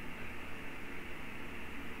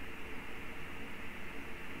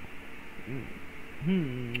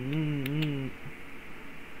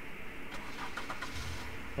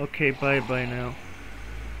 Okay, bye-bye now.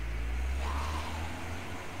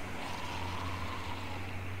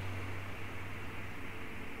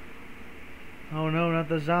 Oh no, not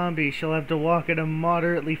the zombie. She'll have to walk at a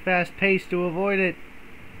moderately fast pace to avoid it.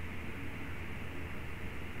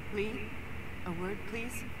 Lee, a word,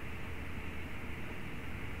 please.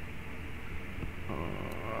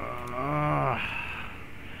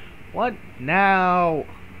 What now?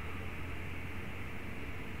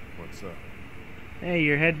 What's up? Hey,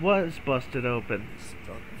 your head was busted open. You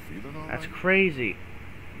stuck? Feeling all That's right? crazy.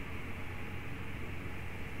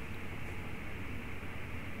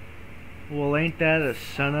 Well, ain't that a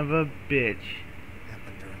son of a bitch?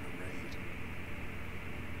 Happened during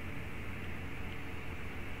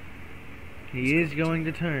the raid. He is going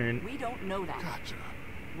to turn. We don't know that. Gotcha.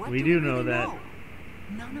 What We do do we know really that. know?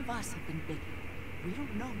 None of us have been bitten. We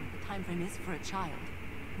don't know what the time frame is for a child.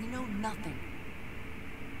 We know nothing.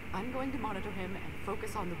 I'm going to monitor him and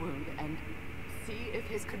focus on the wound and see if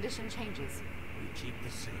his condition changes. We keep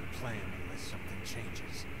the same plan unless something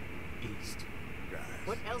changes. East. Guys.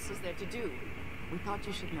 What else is there to do? We thought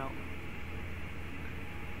you should know.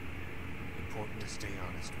 Important to stay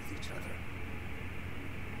honest with each other.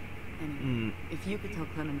 Anyway, if you could tell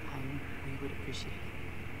Clementine, we would appreciate it.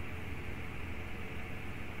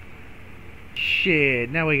 Shit,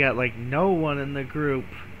 now we got like no one in the group.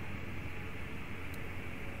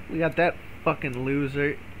 We got that fucking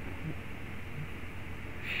loser.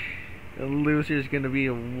 The loser's gonna be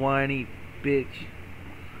a whiny bitch.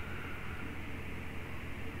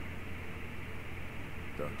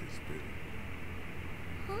 Duck is bitten.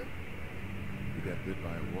 Huh? He got bit by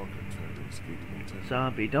a walker trying to escape the motel.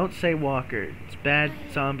 Zombie. Don't say walker. It's bad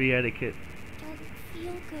zombie etiquette. Don't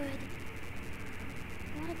feel good.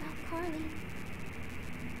 What about Carly?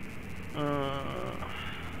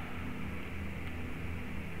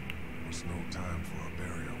 There's no time for a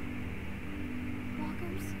burial.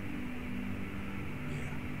 Walkers?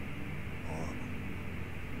 Yeah. Horrible.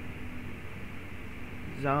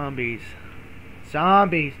 Zombies.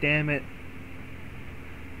 Zombies, damn it.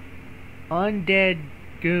 Undead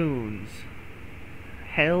goons.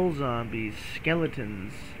 Hell zombies.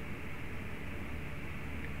 Skeletons.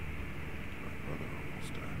 My brother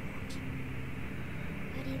almost died once.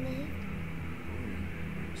 But he lived? Oh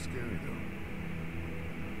yeah. It was scary though.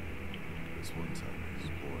 This one time his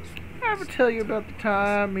boys from the I ever tell you about the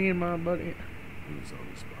time me and my buddy... He was on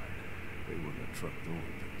his bike. They were in a truck throwing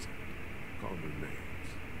things at him. Calling their names.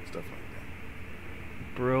 Stuff like that.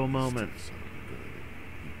 Bro moment. Son of a gun.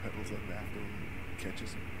 He pedals up after him,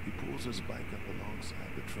 catches him. He pulls his bike up alongside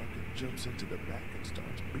the truck and jumps into the back and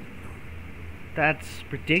starts beating on him. That's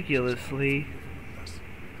ridiculously... The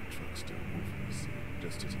truck's still moving, you see,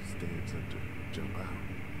 just as he stands up to jump out.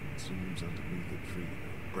 Zooms underneath the tree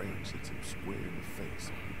and a branch hits him square in the face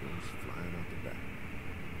and he goes flying out the back.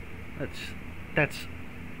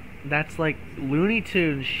 That's like Looney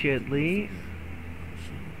Tunes shit, Lee. Yeah, I'm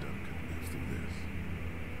sure Duck could live through this.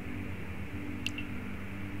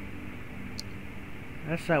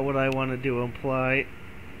 That's not what I want to do imply.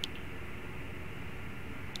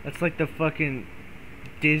 That's like the fucking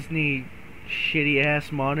Disney shitty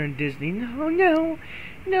ass modern Disney. No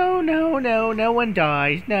one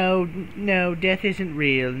dies. No, death isn't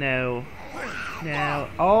real. No. Now,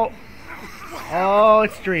 oh,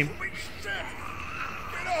 it's a dream. Holy shit!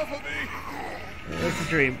 Get off of me! It's a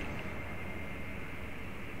dream.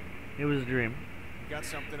 It was a dream. Got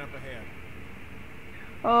something up ahead.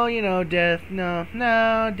 Oh, you know, death. No,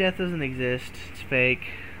 death doesn't exist. It's fake.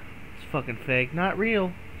 It's fucking fake. Not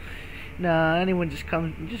real. Nah, anyone just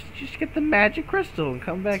come, just get the magic crystal and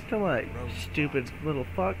come back to life. Stupid little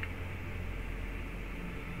fuck.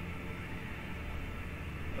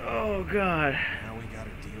 Oh god. Now we gotta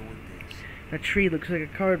deal with this. That tree looks like a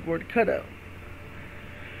cardboard cutout.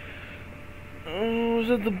 Oh, is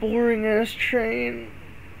it the boring ass train?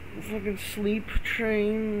 Fucking sleep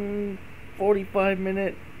train.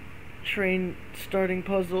 45-minute train starting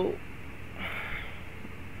puzzle.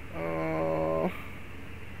 Oh.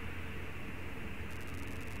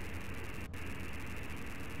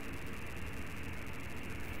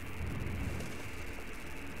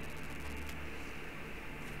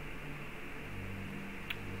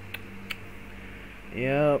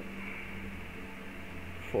 Yep.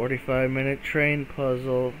 45-minute train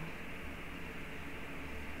puzzle.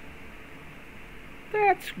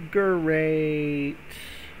 That's great.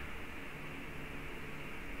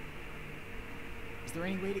 Is there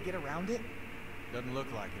any way to get around it? Doesn't look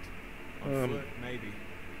like it. On foot, maybe.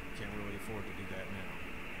 Can't really afford to do that now.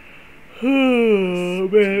 Oh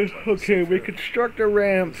man. Okay, we construct a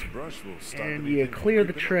ramp This brush will stop and anything you from clear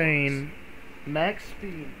the creeping up on us. train. Max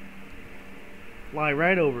speed. Fly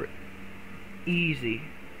right over it. Easy.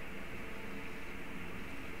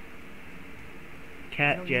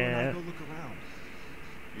 Cat Why don't you and I jab. go look around?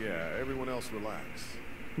 Yeah, everyone else relax.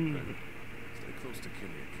 Hmm. Stay close to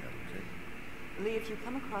Kimmy and Cat, okay? Lee, if you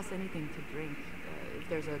come across anything to drink, if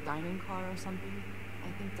there's a dining car or something,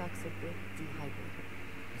 I think Duck's a bit dehydrated.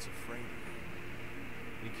 It's afraid of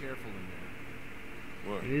you. Be careful in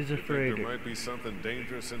there. What? It is you think afraid. there might be something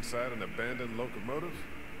dangerous inside an abandoned locomotive?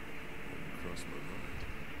 Wouldn't cross my mind.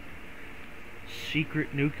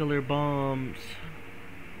 Secret nuclear bombs.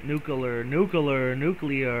 Nuclear.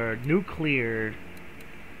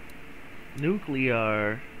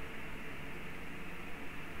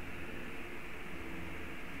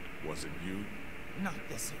 Was it you? Not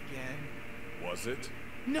this again. Was it?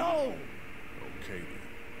 No! Okay then.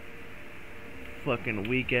 Fucking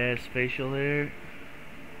weak ass facial hair.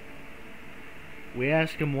 We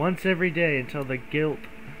ask him once every day until the guilt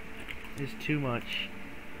is too much.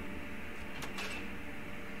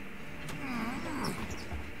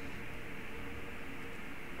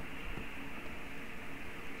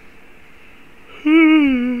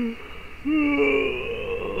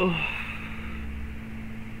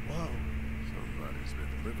 Whoa. Somebody's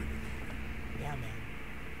been living in here. Yeah, man.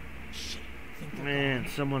 Shit. Think they're Man,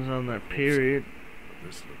 gone. someone's on their period. But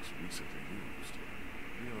this looks recently used.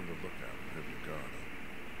 Be on the lookout and have your guard up.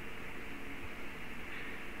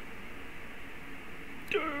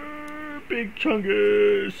 Durr, big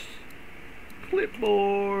chungus.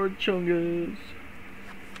 Clipboard chungus.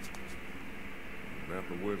 Map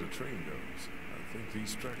of where the train goes. I think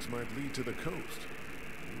these tracks might lead to the coast.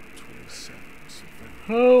 Route 27. Savannah.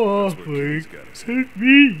 How That's where awfully Kitty's got us headed.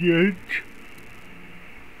 convenient.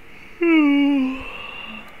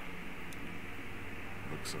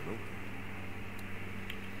 Looks unopened.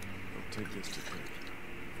 I'll take this to Kate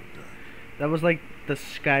for Doc. That was like the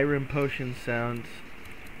Skyrim potion sounds.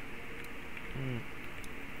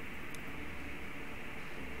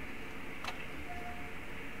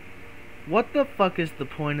 What the fuck is the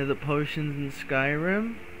point of the potions in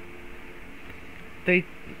Skyrim? They're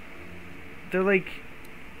like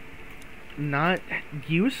not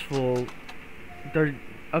useful. They're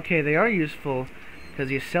okay, they are useful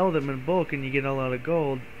because you sell them in bulk and you get a lot of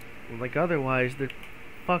gold. Like otherwise they're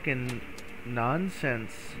fucking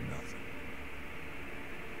nonsense. Nothing.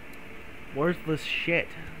 Worthless shit.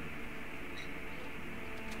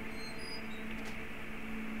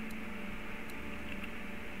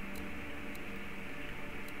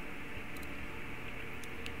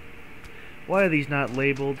 Why are these not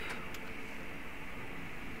labeled?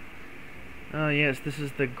 Oh yes, this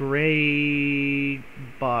is the gray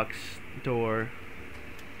box door.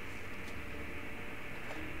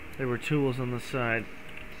 There were tools on the side.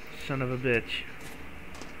 Son of a bitch.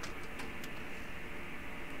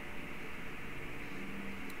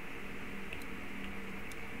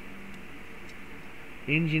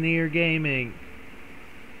 Engineer Gaming.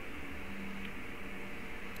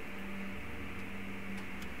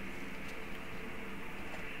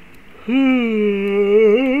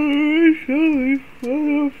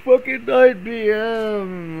 Fucking 9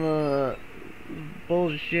 p.m.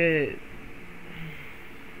 Bullshit.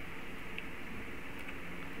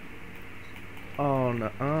 On.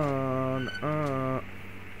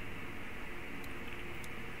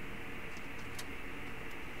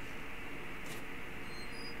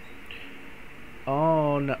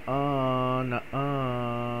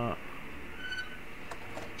 nuh-uh.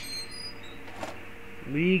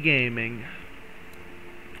 Wii gaming.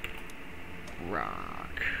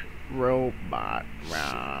 Rock. Robot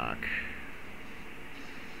rock.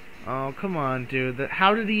 Oh, come on, dude.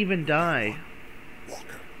 How did he even die?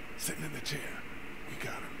 Walker, sitting in the chair. We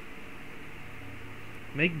got him.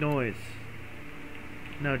 Make noise.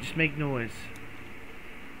 No, just make noise.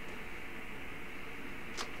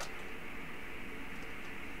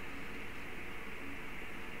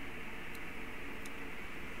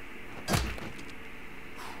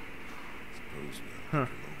 Huh.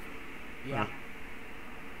 Yeah.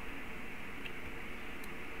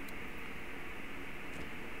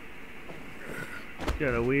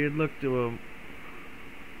 Got a weird look to him.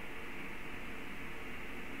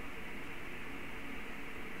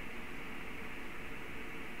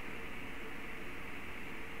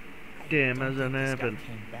 Damn, how's that happen?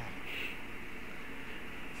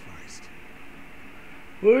 Christ.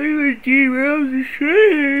 Why would you round the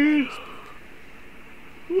train?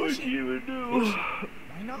 What'd you even do?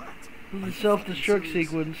 Why not? The self-destruct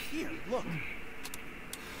sequence. Here, look.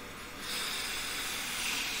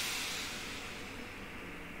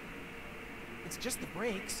 It's just the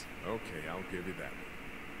brakes. Okay, I'll give you that.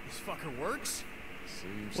 This fucker works?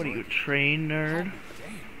 Seems What are you, a like train nerd?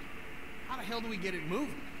 Damn. How the hell do we get it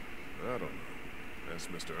moving? I don't know. That's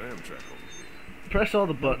Mr. Amtrak over here. Press all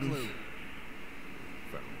the buttons. Clue.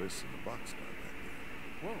 Found this in the box car back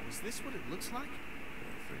there. Whoa, is this what it looks like?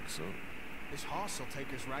 I think so. This hoss will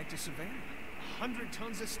take us right to Savannah. 100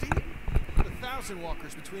 tons of steel. Put 1,000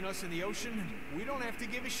 walkers between us and the ocean, and we don't have to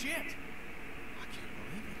give a shit. I can't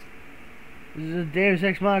believe it. This is a Deus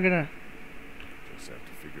Ex Machina. Just have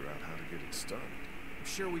to figure out how to get it started. I'm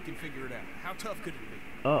sure we can figure it out. How tough could it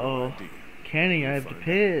be? Uh-oh. Idea. Kenny, I have to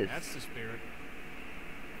piss. That's the spirit.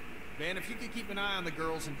 Ben, if you could keep an eye on the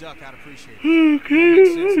girls and Duck, I'd appreciate it. Okay, I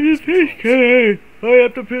have to piss, Kenny. I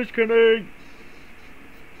have to piss, Kenny.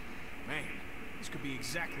 Man, this could be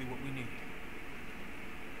exactly what we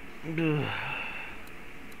need. Ugh.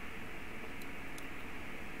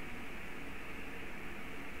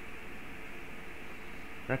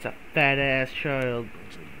 That's a fat-ass child.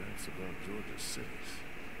 Bunch of maps about Georgia's cities.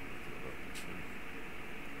 Nothing about the train.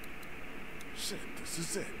 Shit, this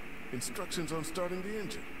is it. Instructions on starting the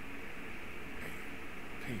engine. Man,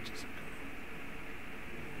 pages are gone.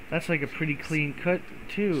 That's like a pretty clean cut,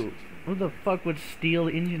 too. Who the fuck would steal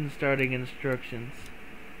engine starting instructions?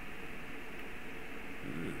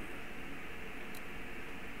 Ugh.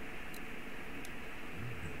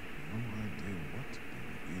 I have no idea what to do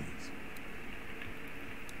with these.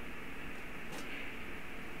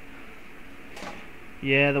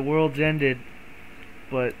 Yeah, the world's ended,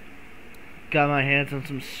 but got my hands on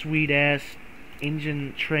some sweet ass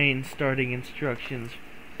engine train starting instructions.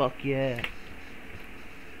 Fuck yeah.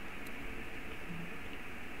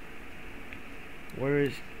 Where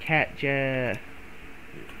is Cat Ja? Here,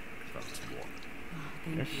 found some water.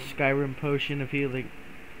 A Skyrim potion of healing.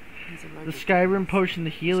 The Skyrim potion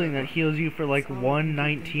of healing that heals you for like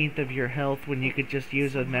 1/19 of your health when you could just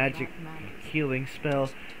use a magic healing spell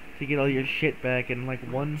to get all your shit back in like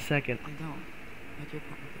 1 second. I don't, but you're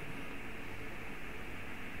probably right.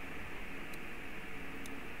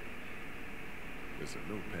 There's a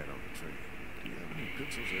notepad on the train. Do you have any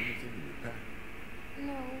pencils or anything in your pack?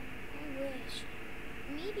 No, I wish.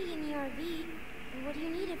 Maybe in the RV. What do you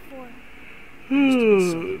need it for? Must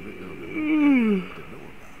be something written on the notepad I need to know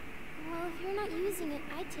about. Well, if you're not using it,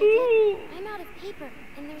 I'd take it. I'm out of paper,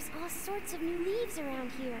 and there's all sorts of new leaves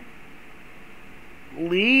around here.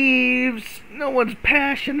 Leaves? No one's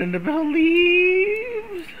passionate about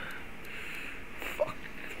leaves. Fuck.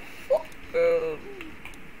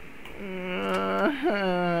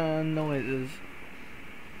 Noises.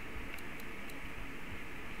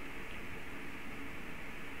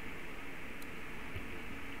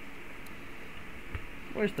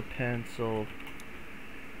 Where's the pencil?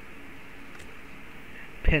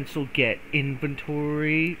 Pencil get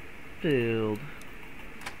inventory filled.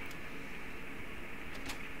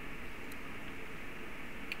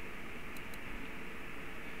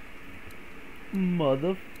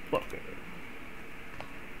 Motherfucker.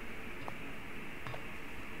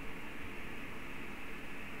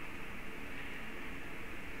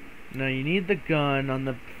 Now you need the gun on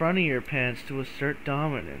the front of your pants to assert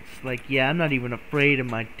dominance. Like, yeah, I'm not even afraid of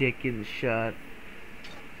my dick getting shot.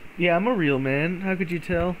 Yeah, I'm a real man. How could you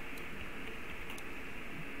tell?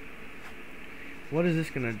 What is this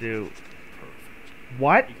gonna do? Perfect.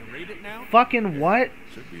 What? You can read it now? Fucking what?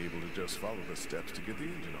 Should be able to just follow the steps to get the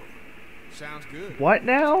engine on. Sounds good. What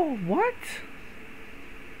now? What?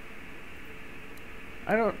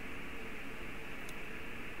 I don't...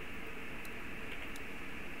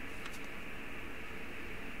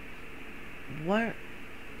 What?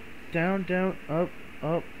 Down, down, up,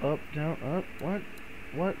 up, up, down, up. What?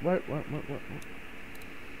 What?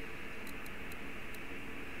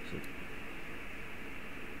 So,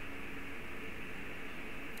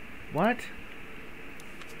 what?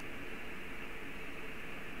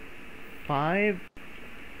 5?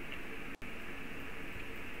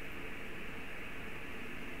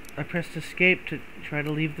 I pressed escape to try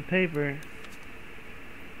to leave the paper.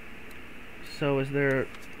 So is there...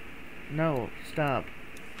 No, stop.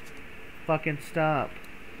 Fucking stop.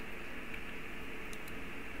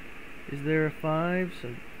 Is there a 5?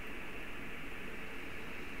 So...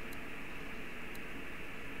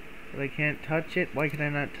 But I can't touch it? Why can I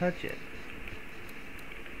not touch it?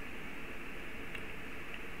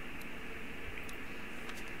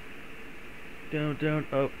 Down, down,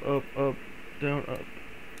 up, up, up, down, up.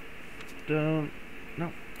 Down,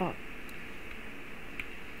 no, fuck.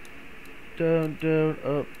 Down, down,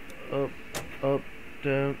 up, up, up,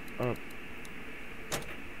 down, up.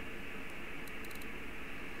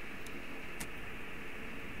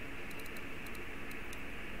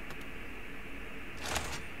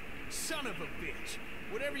 Son of a bitch!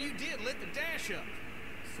 Whatever you did lit the dash up.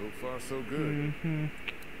 So far, so good. Mm-hmm.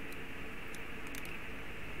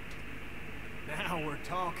 Now we're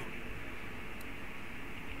talking.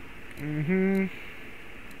 Mm-hmm.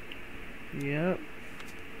 Yep.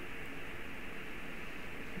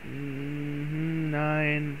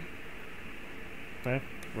 9. Left,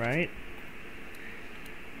 right.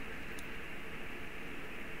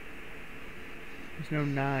 There's no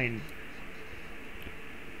 9.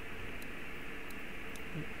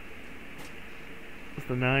 What's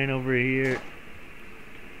the 9 over here?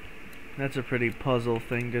 That's a pretty puzzle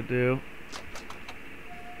thing to do.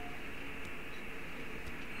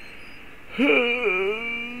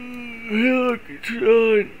 Look, it's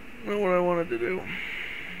not what I wanted to do.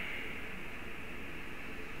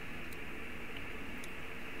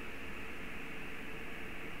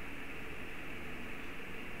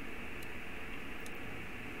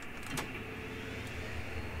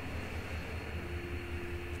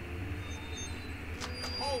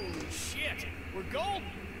 Holy shit! We're golden!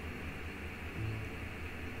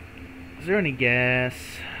 Is there any gas?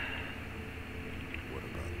 What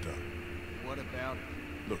about that? What about...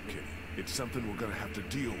 Look, Kenny, it's something we're gonna have to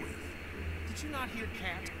deal with. Did you not hear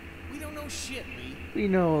Kat? We don't know shit, Lee. We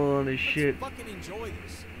know a lot of shit. Let's fucking enjoy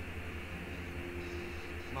this.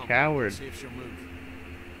 Come on, Coward. see if she'll move.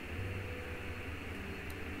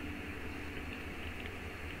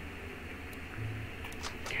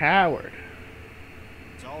 Coward.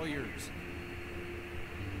 It's all yours.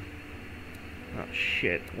 Oh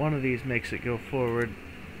shit. One of these makes it go forward.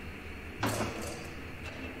 Damn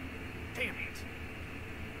it.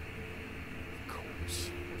 Of course.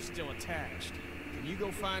 We're still attached. Can you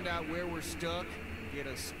go find out where we're stuck? Get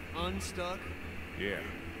us unstuck? Yeah.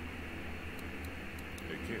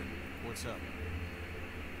 Hey, Ken, What's up?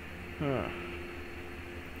 Huh.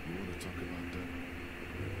 you want to talk about that?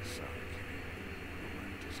 I'm really sorry, Kenny.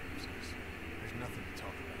 Nobody deserves this. There's nothing to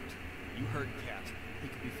talk about. You heard Kat. He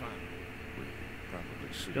could be fine. We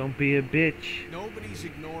probably should. Don't be a bitch. Nobody's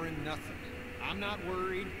ignoring nothing. I'm not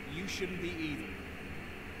worried. You shouldn't be either.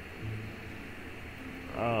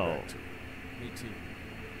 Oh. Back to it. Me too.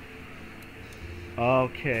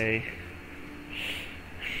 Okay.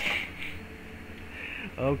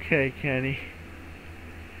 Okay, Kenny.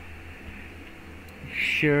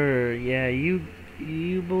 Sure, yeah, you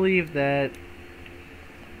believe that.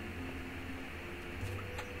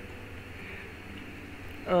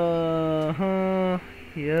 Uh-huh.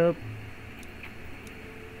 Yep.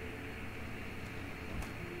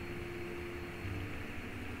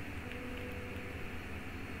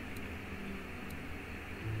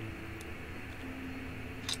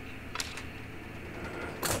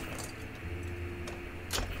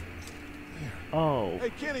 Oh, Hey,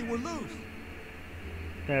 Kenny, we're loose.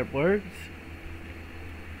 that works?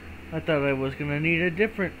 I thought I was gonna need a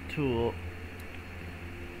different tool.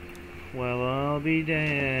 Well, I'll be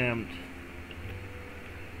damned.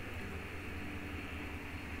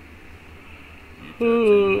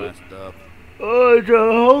 Oh, it's a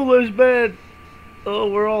homeless bed. Oh,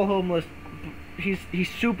 we're all homeless. He's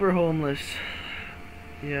super homeless.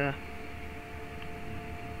 Yeah.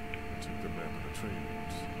 Took the map of the train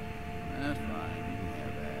routes. That's fine. You can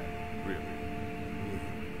have that. Really?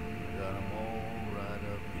 Got them all right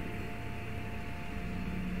up here.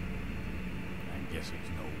 I guess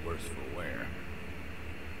he's no worse for wear.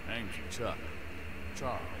 Name's Chuck.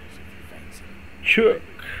 Charles, if you fancy. Chuck.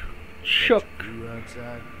 Chuck. You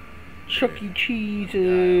outside? Chuck E.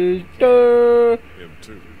 Cheese's. Duh. Him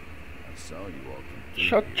too. I saw you walking through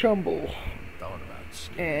Chuck here. Chumble. Thought about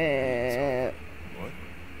scaring What?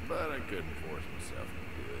 but I couldn't force myself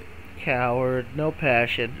to do it. Coward. No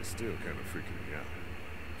passion. You're still kind of freaking me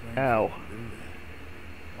out. Train Ow. folk do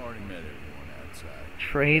that. Already met everyone outside.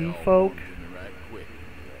 Train They all folk? moved in the right quick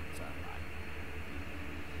into that sunlight.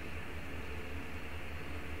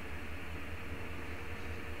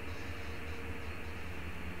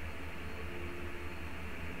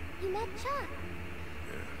 You met Chuck.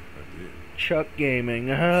 Yeah, I did. Chuck Gaming.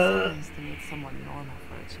 It's nice to meet someone normal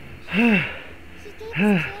for a change. He gave us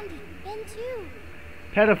candy. Ben too.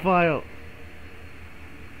 Pedophile.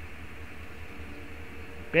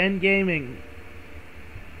 Ben Gaming.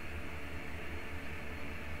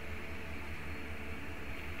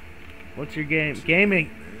 What's your game? Gaming.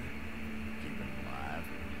 Keep it alive.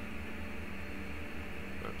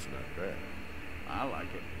 That's not bad. I like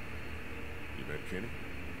it. You met Kenny?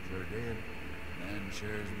 Sure did. Man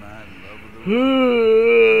shares my love of the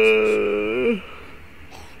world.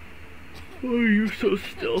 Oh, you're so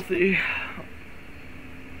stealthy.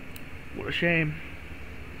 What a shame.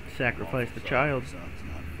 Sacrifice the child. Son's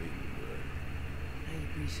not feeling good. I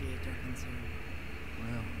appreciate your concern.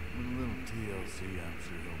 Well, with a little TLC, I'm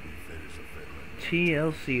sure he'll be fit as a fiddler.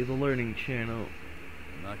 TLC, the Learning Channel.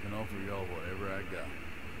 And I can offer y'all whatever I got,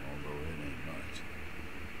 although it ain't much.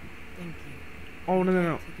 Thank you. Oh, no, no,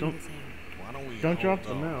 no. To do Don't, the same. Why don't we don't drop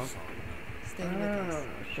hold the off mouse. on Stay with us.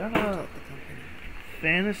 Shut We'll up. keep the company.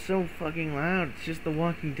 Fan is so fucking loud. It's just The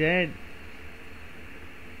Walking Dead.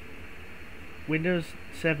 Windows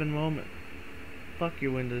 7 moment. Fuck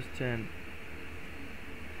your Windows 10.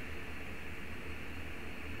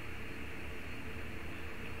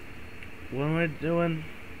 What am I doing?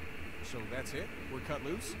 So that's it? We're cut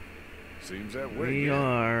loose? Seems that way. We yeah.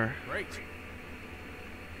 are. Great.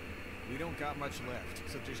 We don't got much left,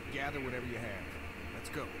 so just gather whatever you have. Let's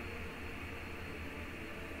go.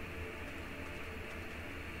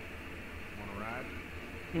 Want to ride?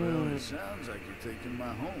 Well, it sounds like you're taking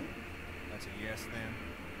my home. That's a yes then.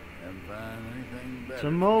 Haven't found anything better. It's a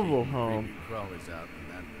than mobile keeping home. creepy crawlies out in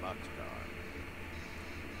that boxcar.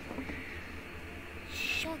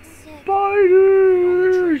 Chuck's sick.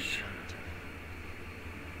 Spiders!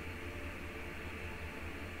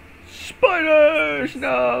 Spiders!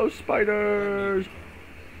 No, spiders!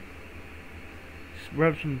 Just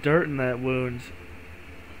rub some dirt in that wound.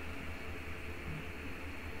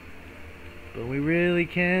 But we really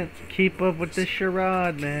can't keep up with this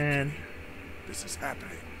charade, man. This is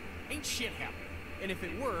happening. Ain't shit happening. And if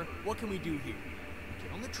it were, what can we do here? We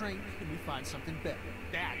get on the train and we find something better.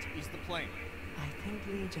 That is the plan. I think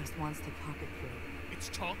Lee just wants to talk it through. It's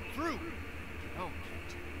talked through. Oh,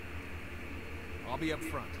 Kate. I'll be up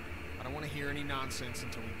front. I don't want to hear any nonsense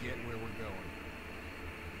until we get where we're going.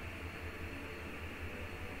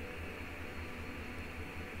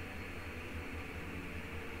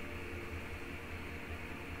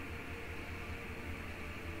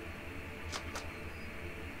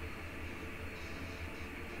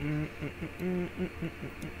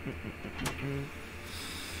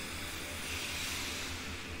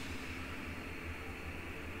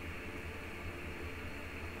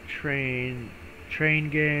 Train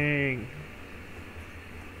gang.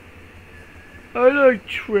 I like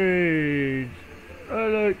trains. I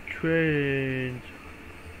like trains.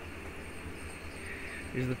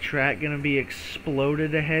 Is the track gonna be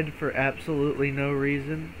exploded ahead for absolutely no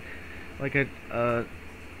reason? Like a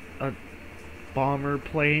bomber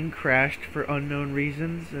plane crashed for unknown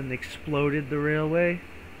reasons and exploded the railway?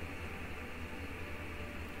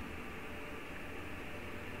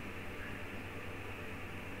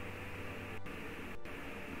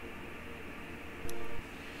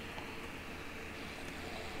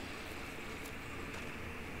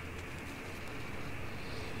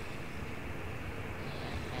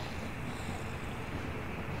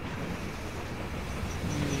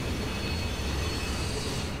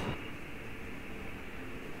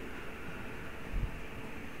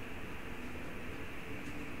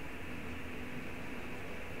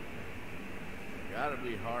 Gotta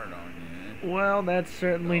be hard on you, eh? Well, that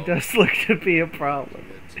certainly No. does look to be a problem.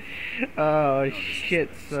 It's- Oh this shit,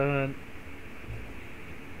 is- son.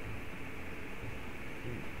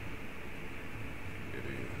 It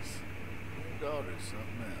is. Your daughter's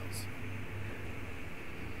something else.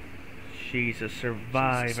 She's a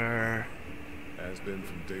survivor. Has been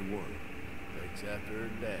from day one. Takes after her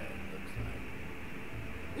dad, looks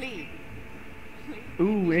like. Lee!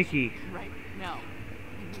 Ooh, icky. Right now.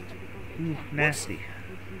 I need you to go get Ooh, Ken. nasty.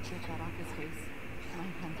 Would you get that off his face? I'll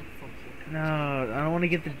hand that fork here. No, I don't want to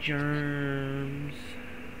get the germs.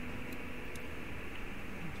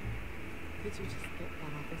 Could you just get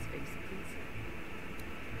that off his face,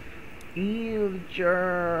 please? Ew, the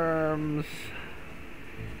germs.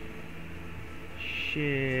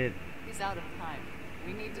 Shit. He's out of time.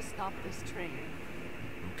 We need to stop this train.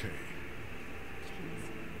 Okay.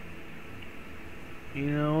 You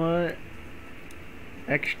know what?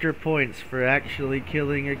 Extra points for actually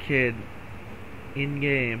killing a kid in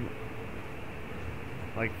game.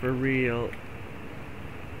 Like for real.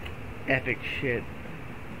 Epic shit.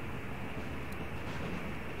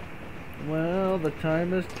 Well, the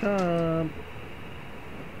time has come.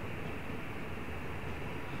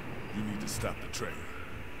 You need to stop the train.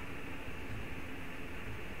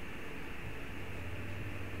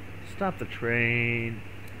 Stop the train.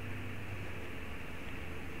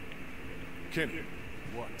 Kenny.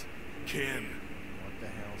 What? Ken. What the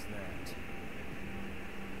hell's that?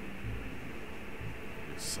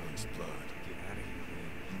 Your son's blood. Get out of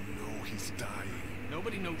here. You know he's dying.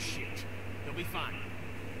 Nobody knows shit. He'll be fine.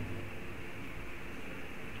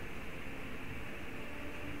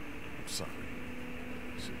 I'm sorry.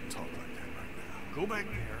 You shouldn't talk like that right now. Go back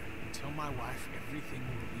there and tell my wife everything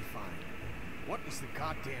will be fine. What is the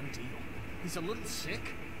goddamn deal? He's a little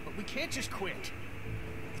sick, but we can't just quit.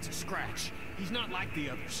 It's a scratch. He's not like the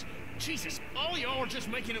others. Jesus, all y'all are just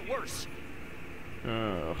making it worse.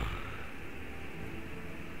 Ugh.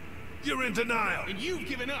 You're in denial. And you've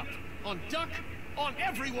given up. On Duck, on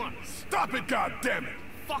everyone. Stop it, goddammit!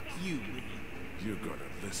 Fuck you, Lee. You're gonna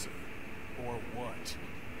listen. Or what?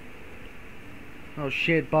 Oh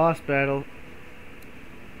shit, boss battle.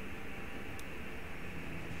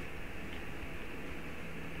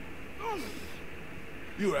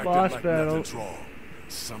 You acting Boss like battle. nothing's wrong.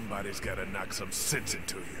 Somebody's gotta knock some sense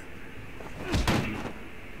into you.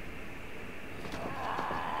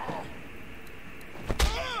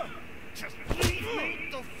 Just leave me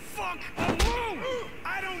the fuck alone!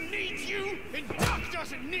 I don't need you, and Duck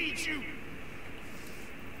doesn't need you!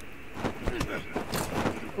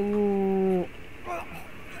 Ooh.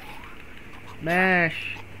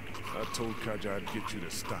 Mash. I told Kaja I'd get you to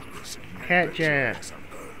stop this. And you Cat bet your jab. ass I'm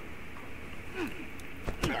gonna.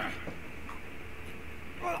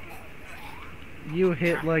 You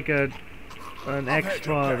hit like an I've had your back.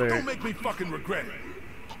 ex-father. Don't make me fucking regret it.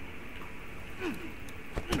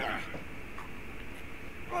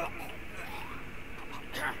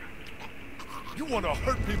 You want to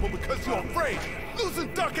hurt people because you're afraid.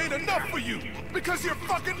 Losing Duck ain't enough for you. Because you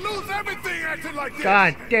fucking lose everything acting like this.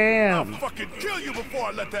 God damn. I'll fucking kill you before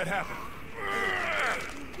I let that happen.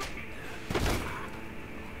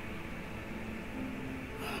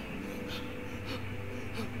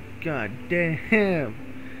 God damn.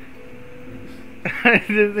 I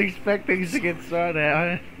didn't expect things to get shot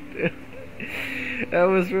at. That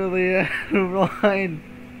was really out of line.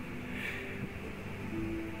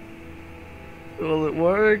 Well, it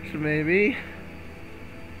worked, maybe.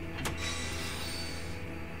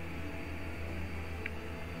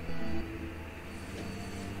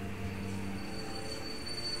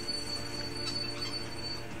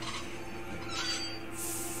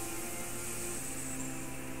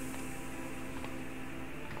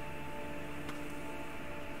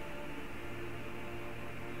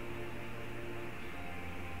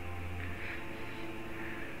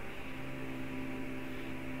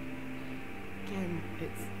 Again, I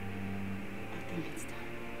think it's time.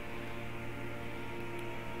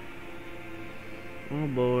 Oh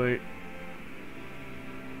boy.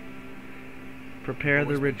 Prepare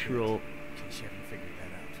the ritual. In case you haven't figured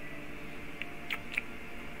that out.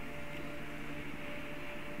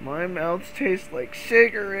 My mouth tastes like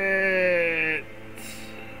cigarettes.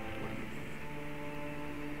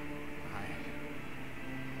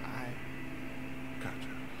 Gotcha.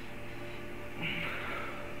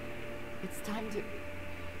 It's time to...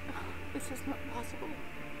 This is not possible.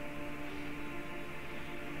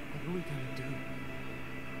 What are we gonna do?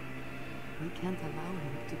 We can't allow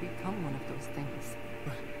him to become one of those things.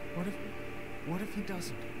 But what if he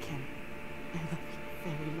doesn't? Ken, I love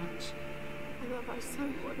you very much. I love our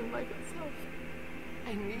son more than life itself.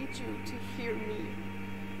 I need you to hear me.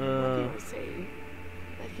 What you are saying,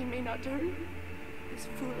 that he may not turn, is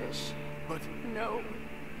foolish. But No.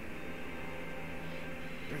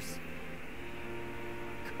 there's...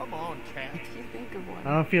 Come on, Cat. If you think of one...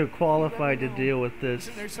 I don't feel qualified to deal with this.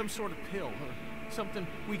 Isn't there some sort of pill or something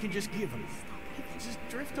we can just give him? Just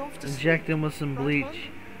drift off to Inject sleep. him with some Right, bleach.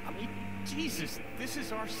 hon? I mean, Jesus, this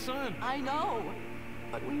is our son. I know,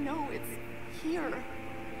 but we know it's here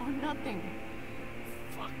or nothing.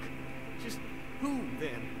 Fuck. Just who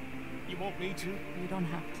then? You want me to? You don't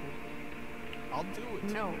have to. I'll do it.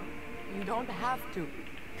 No, you don't have to.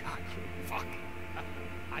 God, fuck.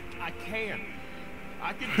 I can.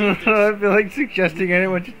 I can do this. I feel like suggesting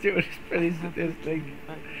anyone to do it is pretty sadistic.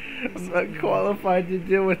 I'm not qualified to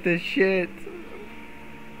deal with this shit.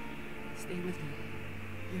 Stay with me.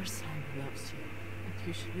 Your son loves you, and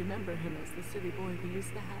you should remember him as the city boy we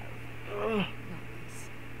used to have. Ugh. Not this.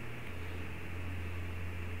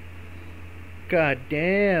 God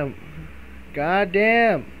damn. God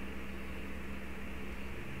damn.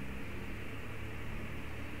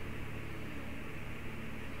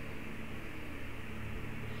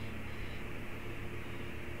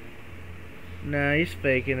 Nah, he's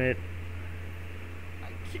faking it.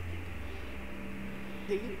 I can't.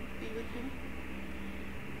 Will you be with him?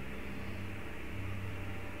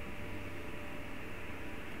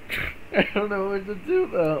 I don't know what to do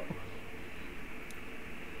though.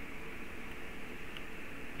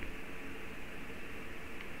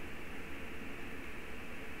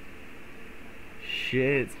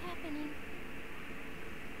 Shit. What's happening?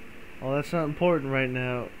 Well, that's not important right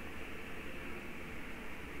now.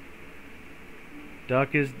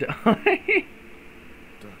 Duck is dying.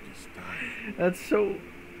 Duck is dying. That's so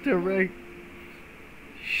direct.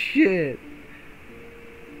 Shit.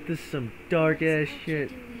 This is some dark ass What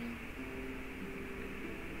shit. you doing?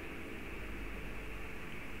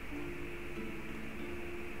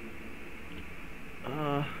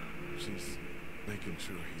 She's making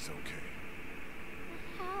sure he's okay. But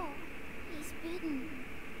how? He's bitten.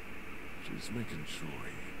 She's making sure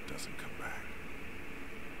he doesn't come back.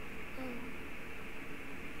 Oh,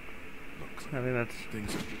 Look, I Claire, think that's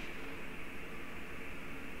things are...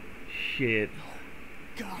 shit.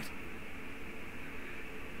 God.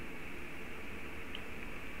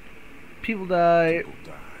 People die. People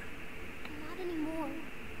die. not anymore.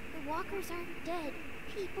 The walkers aren't dead.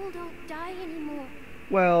 People don't die anymore.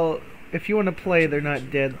 Well, if you want to play They're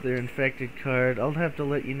Not Dead, They're Infected card, I'll have to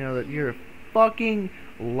let you know that you're a fucking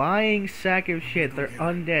lying sack of shit. They're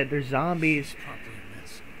undead. They're zombies.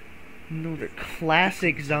 No, they're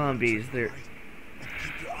classic zombies. They're...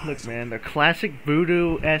 Look, man, they're classic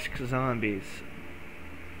voodoo-esque zombies.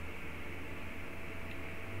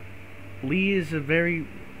 Lee is a very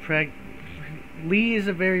proficient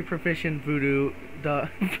voodoo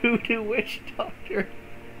witch doctor.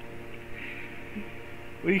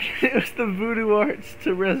 We can use the voodoo arts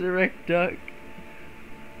to resurrect Duck.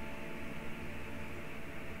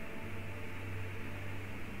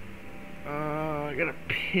 Oh, I gotta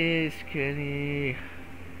piss, Kenny.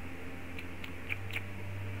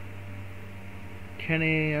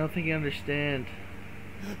 Kenny, I don't think you understand.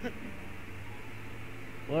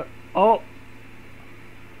 What? Oh!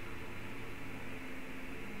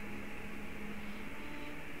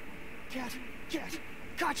 Cat,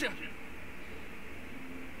 gotcha.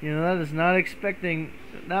 You know, that is not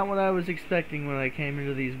what I was expecting when I came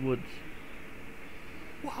into these woods.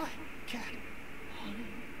 Why, Cat?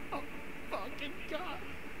 Oh, fucking God.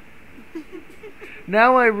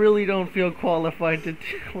 Now I really don't feel qualified to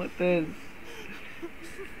deal with this.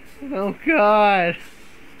 Oh God.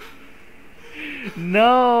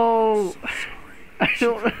 No. I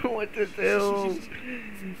don't know what to do.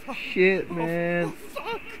 Shit, man. Oh,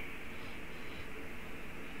 fuck.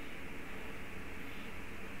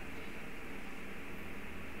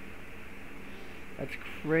 That's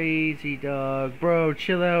crazy, dog. Bro,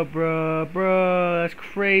 chill out, bro. Bro, that's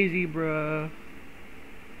crazy, bro.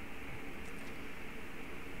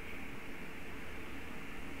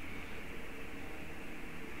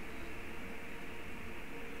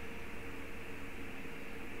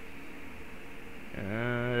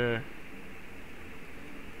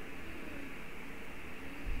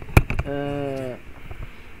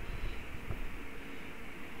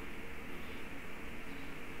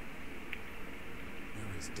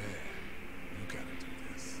 Mary's dead. You gotta do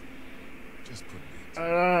this. Just put me in.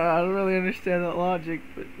 I don't really understand that logic,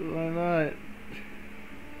 but why not?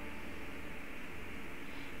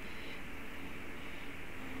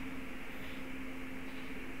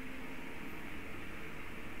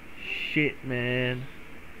 Shit, man.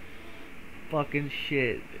 Fucking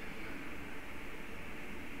shit.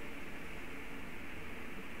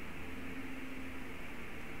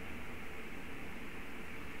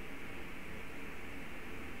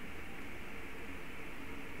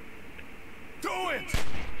 Do it!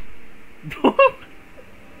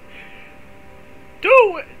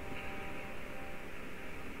 Do it!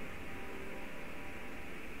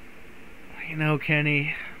 You know,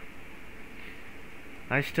 Kenny,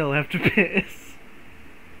 I still have to piss.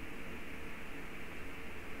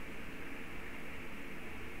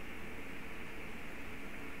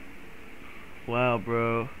 Wow,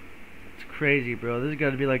 bro. It's crazy, bro. This has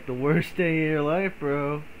got to be like the worst day of your life,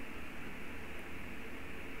 bro.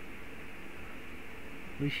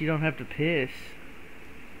 At least you don't have to piss.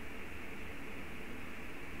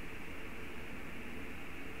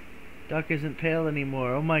 Duck isn't pale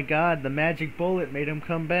anymore. Oh my god, the magic bullet made him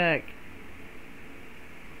come back.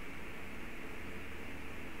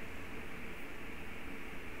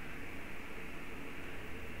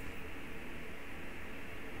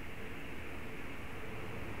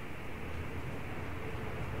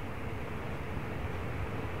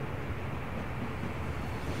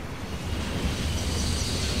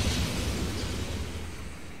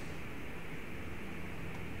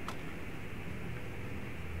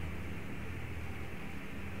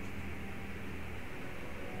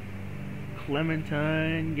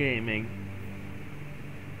 Clementine Gaming,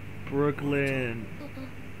 Brooklyn.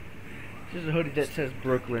 There's a hoodie that says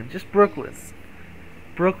Brooklyn. Just Brooklyn.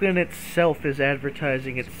 Brooklyn itself is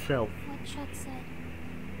advertising itself. What Chuck said.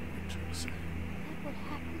 That what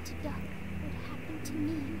happened to Duck would happen to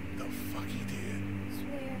me. The fuck he did?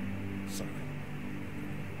 Swear. Sorry.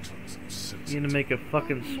 Chuck's insensitive. You gonna make a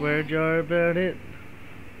fucking swear jar about it?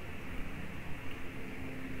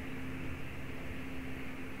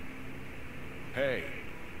 Hey,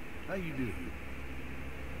 how you doing?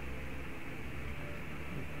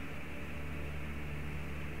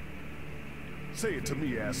 Say it to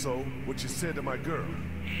me, asshole. What you said to my girl.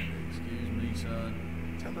 Excuse me,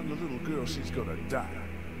 son. Telling the little girl she's gonna die.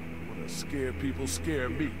 Wanna scare people, scare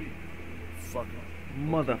me. Fuck her.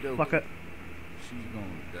 Motherfucker. She's gonna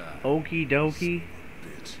die. Okie dokie.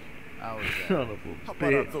 Bitch. How was that? Son of a How about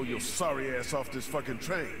I bitch. throw your sorry ass off this fucking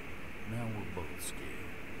train? Now we're both scared.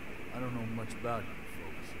 I don't know much about you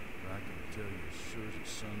folks, but I can tell you as sure as the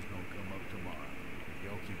sun's gonna come up tomorrow. If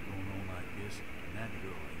y'all keep going on like this, then that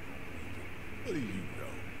girl ain't gonna make it. What do you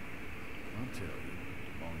know? I'll tell you,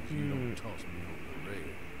 as long as you don't toss me over the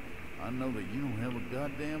rail. I know that you don't have a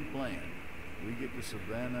goddamn plan. We get to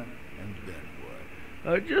Savannah, and then what?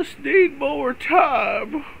 I just need more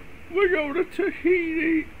time. We go to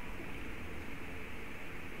Tahiti.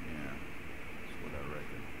 Yeah, that's what I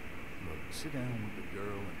reckon. Look, sit down with the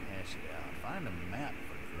girl and hash it out. Find a map,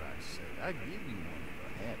 for Christ's sake. I'd give you one if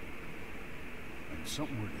I had it. And if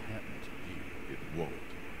something were to happen to you, It won't.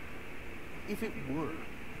 if it were,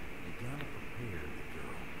 you gotta prepare the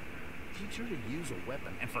girl. Teach her to use a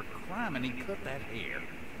weapon, and for crime, he cut that hair.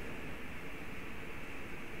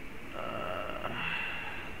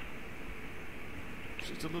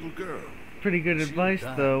 She's a little girl. Pretty good She'll advice,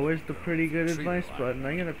 die, though. Where's the girl. pretty good Treat her advice like button?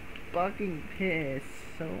 I'm that. gonna fucking piss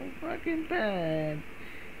so fucking bad.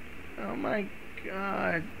 Oh my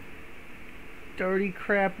god. Dirty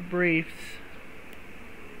crap briefs.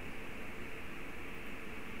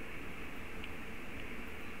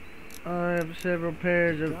 I have several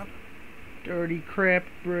pairs of dirty crap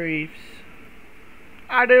briefs.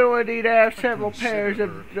 I do indeed have several pairs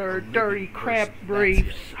of dirty crap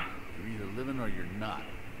briefs. You're either living or you're not.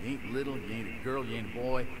 You ain't little, you ain't a girl, you ain't a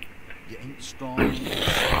boy. You ain't strong. You ain't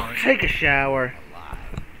smart, Take a shower. alive.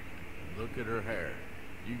 Look at her hair.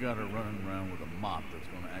 You got her running around with a mop that's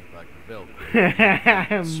gonna act like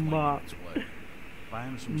Velcro. and swing Mop. its way.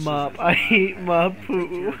 Find some Mop. scissors I and hate knife mop and take care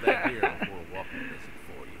poo. of that hair before a walking visit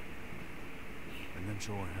for you. And then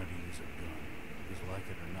show her how to use a gun. Because like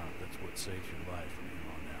it or not, that's what saves your life from here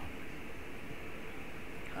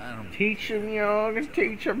on out. I don't Teach them young and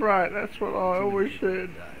teach them right. That's what I always said.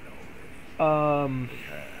 How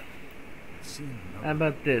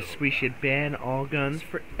about this? We should ban all guns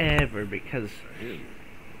forever because I hear you.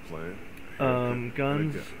 Plan.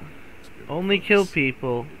 guns Let's get a only place. kill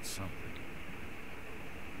people, It's something.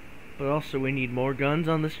 but also we need more guns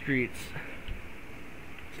on the streets.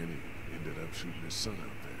 Kenny ended up shooting his son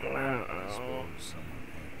out there. I Oh, suppose someone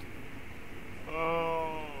had to.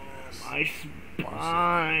 oh, my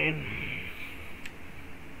spine.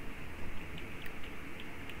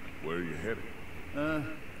 Where are you headed?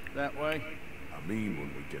 That way? I mean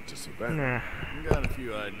when we get to Savannah. Nah. Got a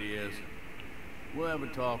few ideas. We'll have a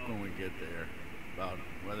talk when we get there about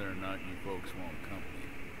whether or not you folks want company.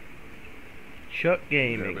 Chuck Do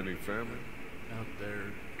you have Gaming. any family? Out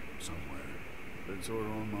there somewhere. Been sort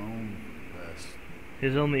of on my own for the past.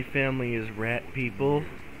 His only family is rat people.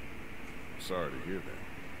 Sorry to hear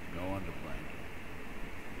that. No one to blame.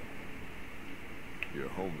 You're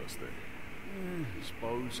homeless then. I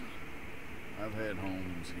suppose. I've had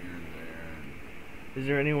homes here and there, and Is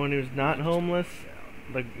there anyone who's not homeless?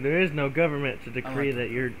 Like, there is no government to decree like that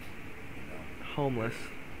you're you know, homeless.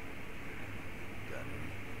 got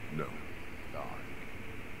any? No. Darn.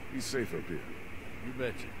 He's safe up here. You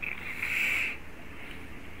betcha.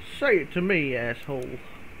 Say it to me, asshole.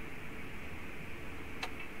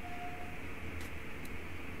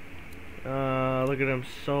 Look at him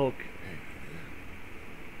sulk. Hey,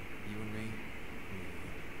 you and me,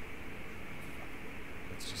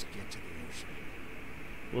 let's just get to the ocean.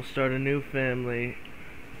 We'll start a new family.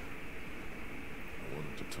 I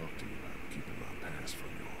wanted to talk to you about keeping my past from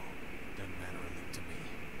you all. Doesn't matter a lick to me.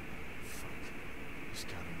 Fuck. Just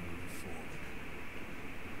gotta move forward.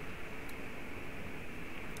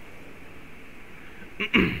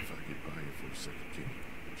 If I get by you for a second,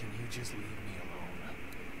 Can you just leave me alone?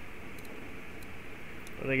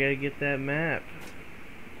 But I gotta get that map.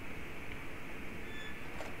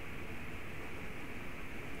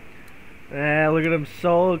 Ah, look at him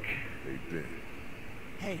sulk. hey, Ben,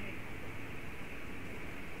 Hey,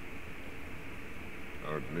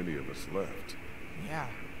 aren't many of us left. yeah.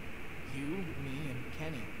 You, me, and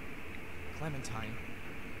Kenny. Clementine.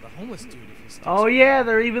 The homeless dude if he sticks Oh around. yeah,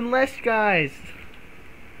 there are even less guys.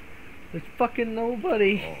 There's fucking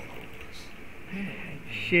nobody. All homeless.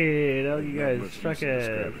 Shit, all you Not guys much suck use in ass.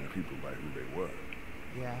 describing people by who they were.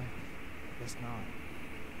 Yeah, guess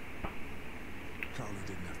not. Carly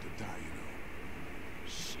didn't have to die, you know.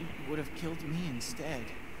 She would have killed me instead.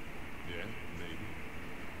 Yeah, maybe.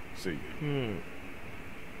 See you.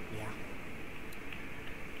 Yeah.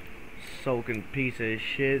 Sulking piece of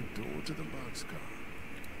shit. Door to the boxcar.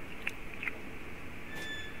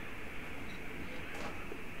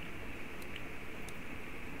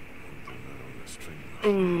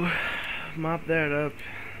 Ooh, mop that up.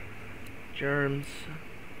 Germs.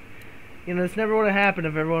 You know, this never would have happened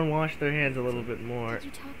if everyone washed their hands a little bit more. Did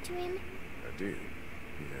you talk to him? I did.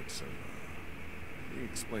 He had some, he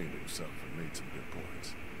explained himself and made some good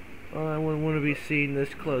points. Well, I wouldn't want to be seen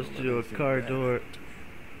this close Don't to let a anything car bad door. happen to you,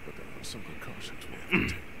 but there are some precautions we have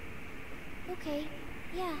to take. Okay.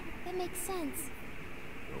 Yeah, that makes sense.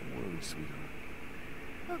 Don't worry, sweetheart.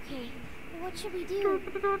 Okay. What should we do? Well,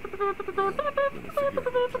 we're gonna figure out a plan for you to get to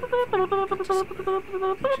some bed.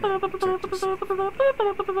 Teach you how to protect yourself.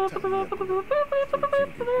 Tighten you up a little, so you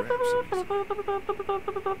can't get grabbed so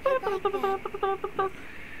easy.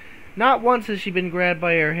 Not once has she been grabbed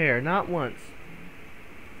by her hair. Not once.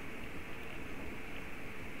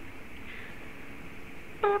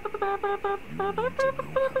 You need to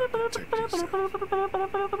know how to protect yourself.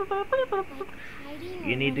 Like hiding or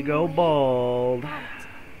You need to running go away? bald. Got it.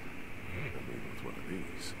 I mean, with one of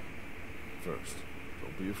these. First,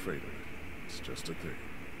 don't be afraid of it. It's just a thing.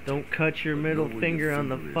 Don't cut your But middle know where finger your on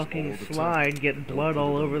the finger is fucking all the time. slide, get Don't blood put it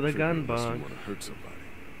all on over the trigger gun unless you box. want to hurt somebody.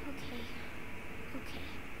 Okay.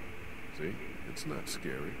 Okay. See? It's not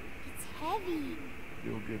scary. It's heavy.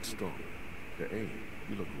 You'll get stronger. To aim,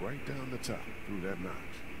 you look right down the top through that notch.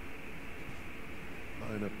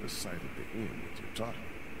 Line up the sight at the end with your target.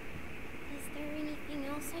 Is there anything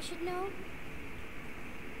else I should know?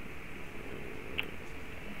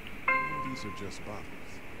 These are just bottles,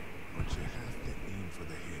 but you have to aim for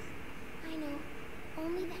the head. I know.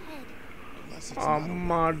 Only the head. Unless it's Oh, not a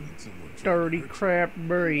my weapon and someone trying to dirty hurt you. crap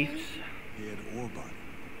briefs. Head or body.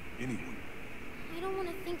 Anyone. I don't want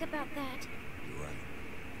to think about that. You're right.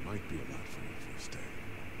 Might be a lot for your first day.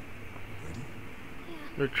 Ready? Yeah.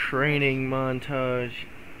 The training montage.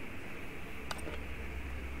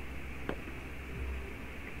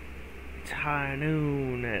 It's high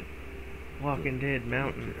noon at Walking Dead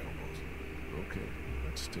Mountain. Okay, almost. Okay,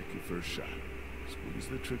 let's take your first shot. Squeeze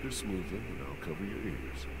the trigger smoothly, and I'll cover your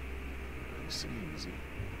ears. Nice and easy.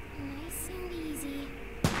 Nice and easy.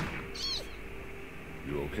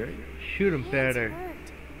 You okay? Shoot him Hands better.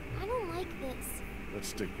 hurt. I don't like this. Let's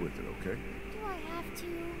stick with it, okay? Do I have to?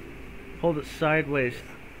 Hold it sideways.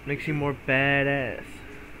 Makes you more badass.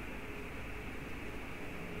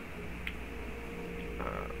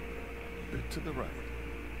 Bit to the right.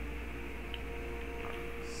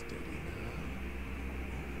 Steady now.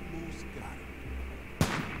 Almost got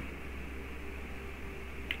it.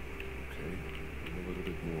 Okay, and a little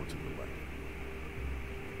bit more to the left.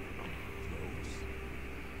 Close.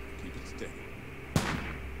 Keep it steady. A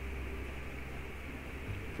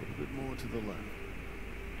little bit more to the left.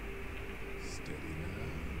 Steady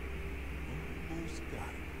now. Almost got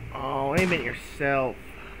it. Oh, aim at yourself.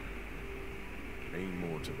 Aim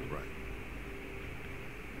more to the right.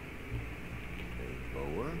 Aim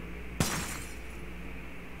lower.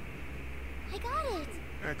 I got it.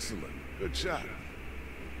 Excellent. Good shot.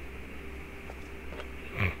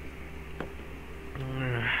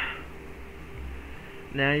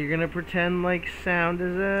 Now you're gonna pretend like sound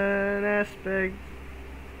is an aspect.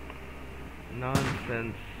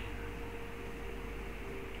 Nonsense.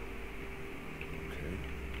 Okay.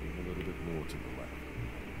 Aim a little bit more to the left.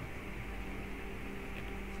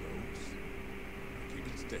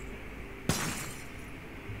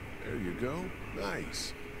 go.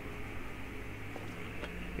 Nice.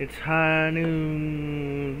 It's high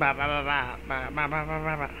noon. Ba ba ba ba ba ba ba ba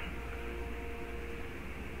ba ba.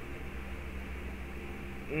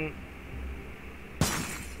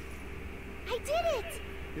 I did it!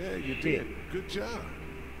 Yeah, you did. Good job.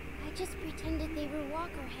 I just pretended they were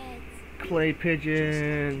walker heads. Clay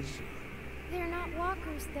pigeons. They're not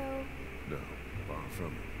walkers, though. No, far from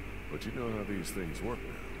it. But you know how these things work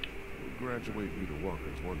now. We'll graduate you to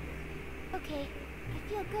walkers one day. Okay, I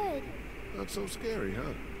feel good. Not so scary,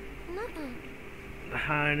 huh? Nuh-uh.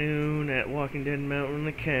 High noon at Walking Dead Mountain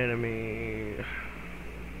Academy.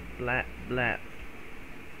 Blap, blap.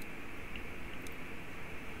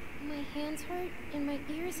 My hands hurt and my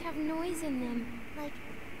ears have noise in them. Like,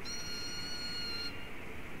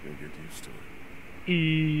 You'll get used to it.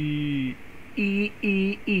 E. E.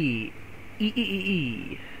 E. E. E. E.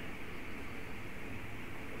 E.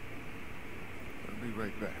 I'll be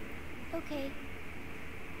right back. okay.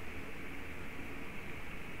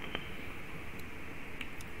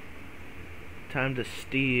 Time to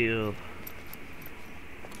steal.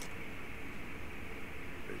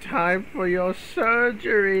 Time for your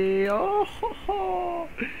surgery. Oh, ho, ho.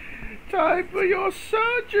 Time for your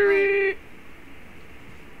surgery.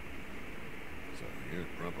 So you're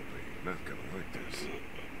probably not gonna like this.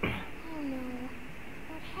 Oh no.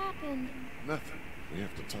 What happened? Nothing. We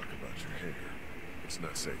have to talk about your hair. It's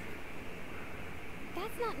not safe.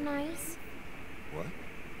 That's not nice. What?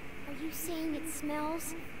 Are you saying it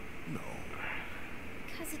smells? No.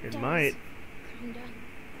 Because it It does. might. Kinda.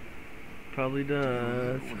 Probably Do you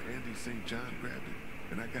remember does. when Andy St. John grabbed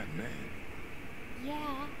it and I got mad?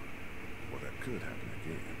 Yeah. Well, that could happen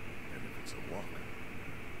again. And if it's a walker,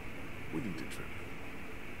 we need to trim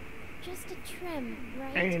it. Just a trim,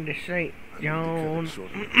 right? And the St. I need John. to cut it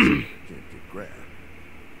short enough so it can't get grabbed.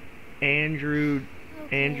 Andrew.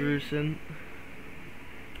 Okay. Andrewson.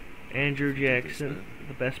 Andrew Jackson.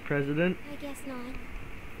 The best president. I guess not.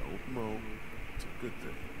 Don't moan. It's a good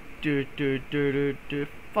thing.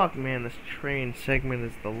 Fuck, man, this train segment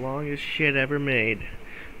is the longest shit ever made.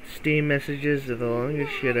 Steam messages are the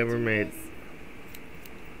longest shit ever made.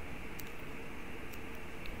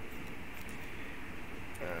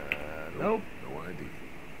 Nope. No idea.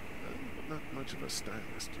 I'm not much of a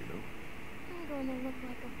stylist, you know. I'm gonna look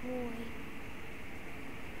like a boy.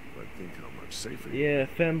 But think how much safer. Yeah,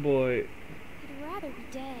 femboy, I'd rather be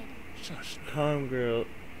dead. Shush. Tom girl.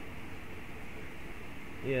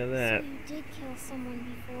 Yeah, that. So you did kill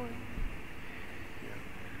someone before. Yeah,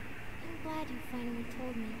 I'm glad you finally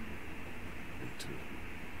told me. me too.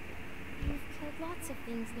 You've killed lots of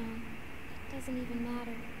things now. It doesn't even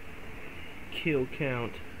matter. Kill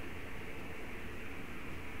count.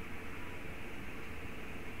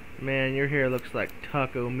 Man, your hair looks like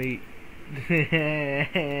taco meat. No,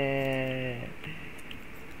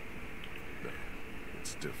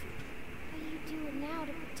 it's different. But you do it now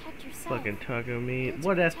to protect yourself. Fucking taco meat. And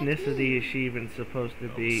What to protect ethnicity me. is she even supposed to I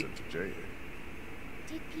was be? sent to jail.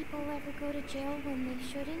 Did people ever go to jail when they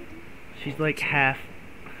shouldn't? She's like half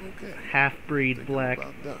Okay. breed Think black. I'm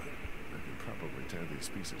about done. I can probably tie these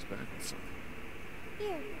pieces back with something.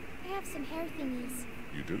 Here, I have some hair thingies.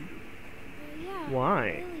 You do? Yeah.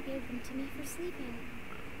 Why? Lily gave them to me for sleeping.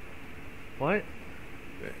 What?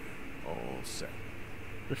 There. All set.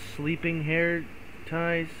 The sleeping hair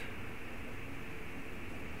ties?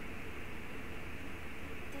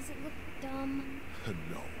 Does it look dumb?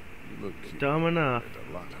 No. You look cute. Dumb enough.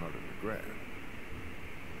 And a lot harder to grab.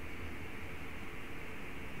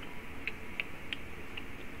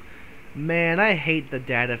 Man, I hate the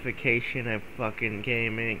dadification of fucking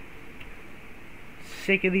gaming.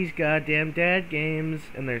 Sick of these goddamn dad games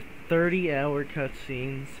and their 30-hour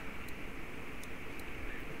cutscenes.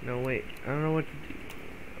 No, wait. I don't know what to do.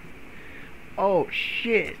 Oh,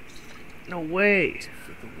 shit. No way. It's a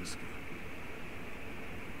fifth of whiskey.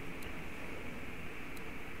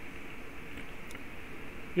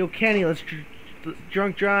 Yo, Kenny, let's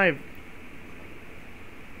drunk drive.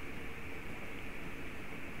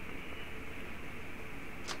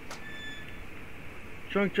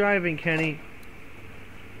 Drunk driving, Kenny.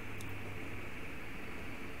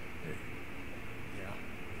 Hey, Yeah.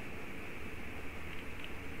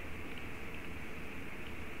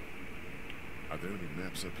 are there any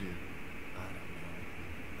maps up here? I don't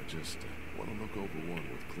know. I just want to look over one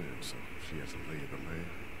with Clem so she has a lay of the land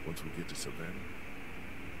once we get to Savannah.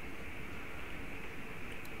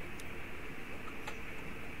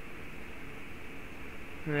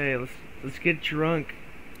 Hey, let's get drunk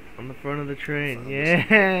on the front of the train. Found Yeah.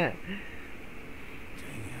 Damn.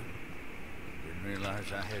 Didn't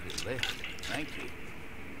realize I had it left. Thank you.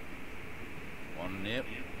 Want a nip?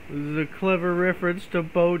 This is a clever reference to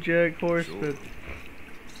BoJack Horseman.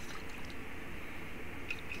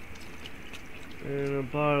 Sure. And a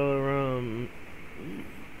bottle of rum.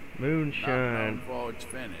 Moonshine. Not long before it's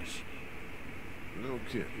finished. No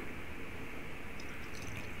kidding.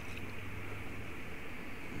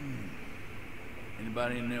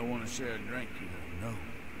 Anybody in there want to share a drink? You don't know.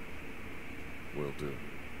 Will do.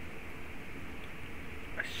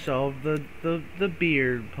 I solved the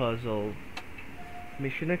beard puzzle.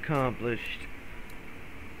 Mission accomplished.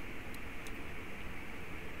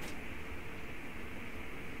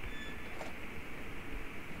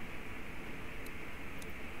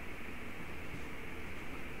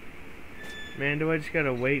 Man, do I just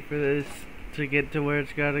gotta wait for this to get to where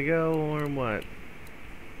it's gotta go, or what?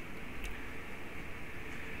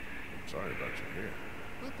 Sorry about your hair.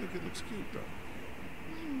 I think it looks cute, though.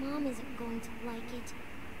 My mom isn't going to like it.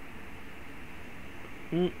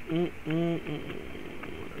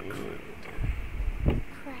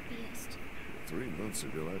 Crappiest. 3 months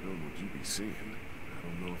ago, I don't know what you'd be seeing. I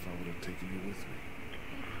don't know if I would have taken you with me.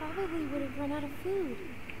 I probably would have run out of food.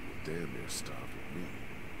 You damn near starved with me.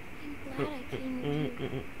 I'm glad I came with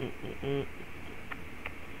you.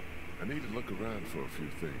 I need to look around for a few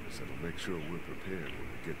things that'll make sure we're prepared when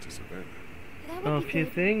we get to Savannah. That Oh, would a be few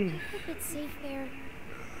good. things. I hope it's safe there. Me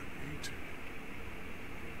too.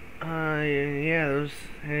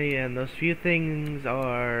 Yeah, those few things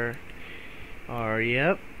are,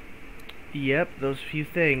 yep, those few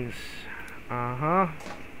things. Uh-huh.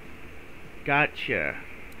 Gotcha.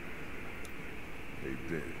 Hey,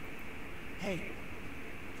 Ben. Hey.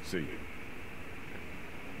 See you.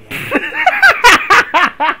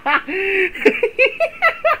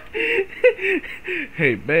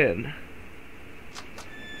 Hey, Ben.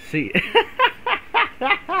 See. Check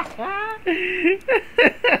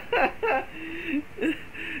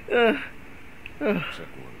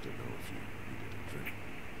wanted to know if you needed a drink.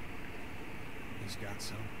 He's got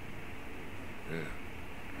some. Yeah.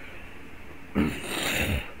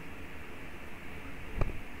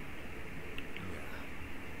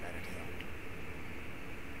 That'd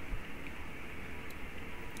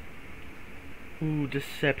help. Ooh,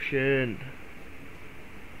 deception.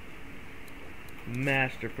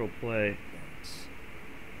 Masterful play. Thanks.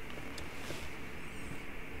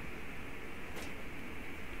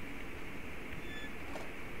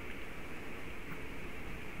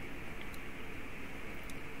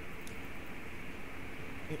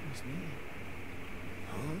 It was me.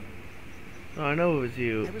 Huh? Oh, I know it was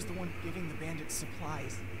you. I was the one giving the bandits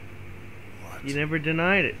supplies. What? You never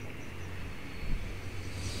denied it.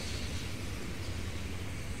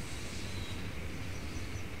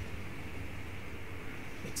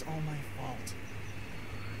 It's all my fault.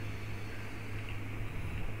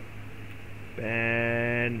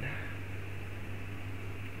 Ben.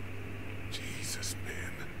 Jesus, Ben.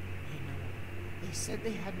 Hey, no. They said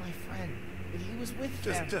they had my friend, that he was with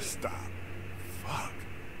them. Just stop. Fuck.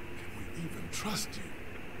 Can we even trust you?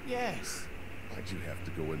 Yes. Why'd you have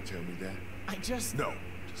to go and tell me that? I just... No,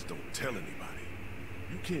 just don't tell anybody.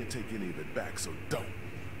 You can't take any of it back, so don't.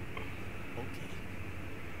 Okay.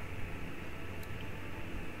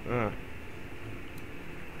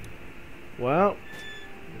 Well,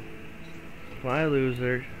 my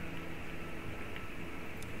loser.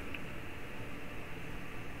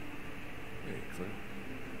 Hey, Clint.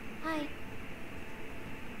 Hi.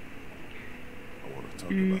 I want to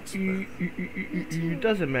talk about Savannah. It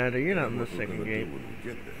doesn't matter. You're not in the What we're second gonna do game. when we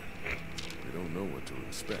get there. We don't know what to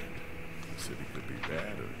expect. The city could be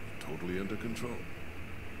bad or totally under control.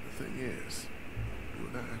 The thing is, you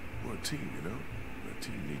and I, we're a team, you know? A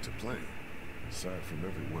team needs a plan. Aside from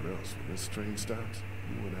everyone else, when this train stops,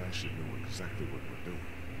 you and I should know exactly what we're doing.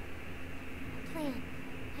 Plan.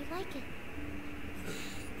 I like it.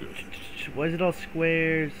 Good. Why is it all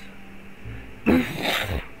squares? We need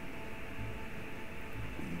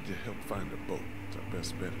to help find a boat. It's our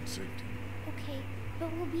best bet in safety. Okay, but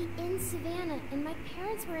we'll be in Savannah, and my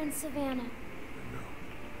parents were in Savannah.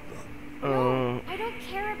 No. No, I don't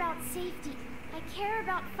care about safety. I care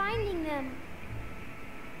about finding them.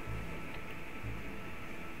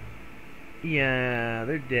 Yeah,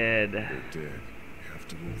 they're dead. They're dead. You have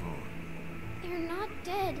to move on. They're not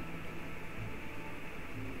dead.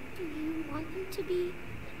 Do you want them to be?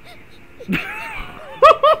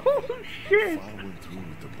 Oh, shit. Following through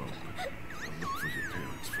with the boat. I'll look for your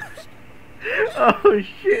parents first. Oh,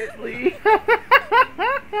 shit, Lee.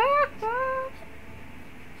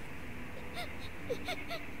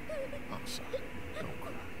 I'm sorry. Don't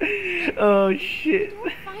cry. Oh, If shit. we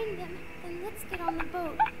don't find them, then let's get on the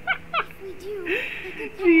boat. If we do, they can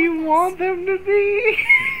come Do you with want us. them to be?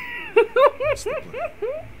 What's the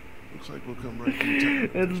plan? Looks like we'll come right through town.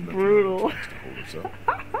 It's There's nothing brutal. on the tracks to hold us up.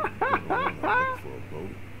 We're gonna run out look for a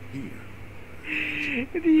boat here.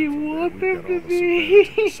 Do you want them to be?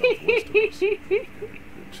 Good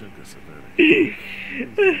chunk of Savannah. They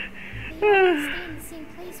always stay in the same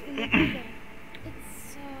place when they go there.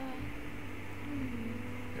 It's,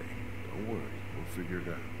 Hey, don't worry. We'll figure it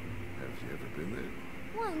out. Have you ever been there?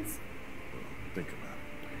 once. Well, think about it.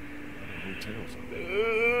 Hotels on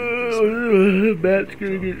there. Matt's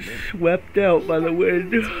gonna get swept out by the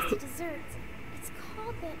wind. Tasty desserts. It's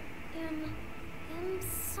called the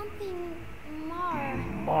something Mar.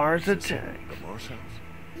 Mars attack. The Marsh House?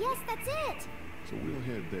 Yes, that's it. So we'll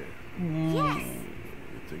head there. Yes.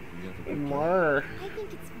 You think we have a good plan? Mar. I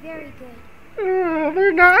think it's very good. Oh,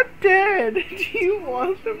 they're not dead. Do you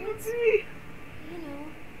want them to be? You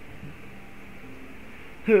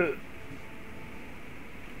know.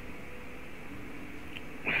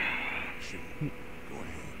 Shoot. Go ahead.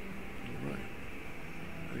 You're right.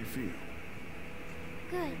 How do you feel?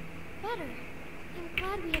 Good. Better. I'm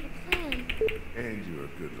glad we have a plan. And you're a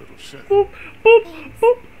good little chef. Boop, boop, Thanks.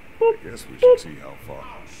 boop, boop, I guess we should see how far.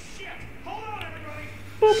 Shit! Hold on, everybody!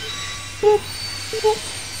 boop, boop, boop.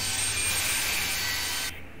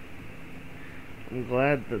 I'm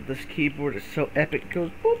glad that this keyboard is so epic. It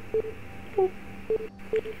goes boop, boop, boop.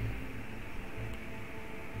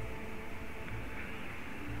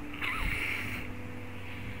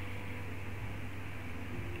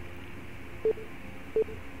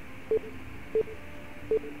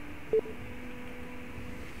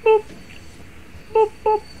 Boop, boop,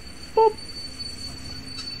 boop, boop.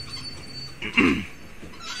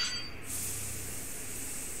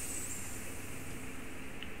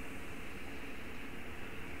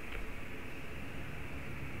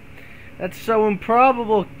 That's so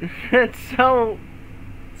improbable. That's so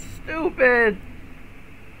stupid.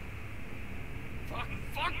 Fuck!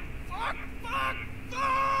 Fuck! Fuck! Fuck!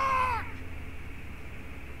 Fuck!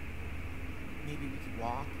 Maybe we could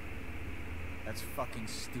walk? That's fucking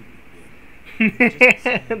stupid, dude.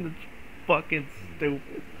 That's fucking stupid.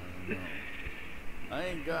 I don't know. I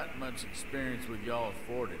ain't got much experience with y'all's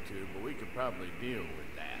fortitude, but we could probably deal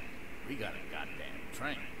with that. We got a goddamn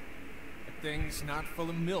train. That thing's not full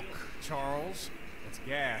of milk, Charles. It's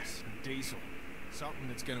gas, diesel. Something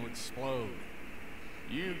that's gonna explode.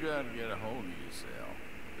 You gotta get a hold of yourself.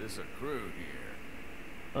 This a crew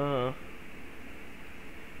here.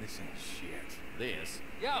 This ain't shit. This.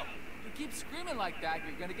 Yo, you keep screaming like that,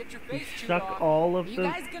 you're gonna get your You face chewed suck off. all of You the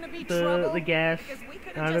guys gonna be trouble? gas Because we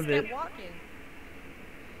could out have of just it. kept walking.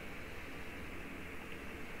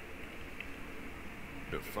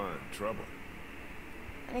 Define trouble.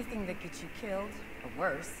 Anything that gets you killed, or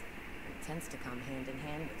worse, it tends to come hand in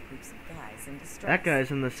hand with groups of guys in distress. That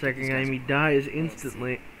guy's in the second game. He dies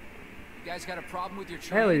instantly. You guys got a problem with your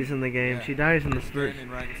train? Ellie's in the game. Yeah, She dies in the we're first. standing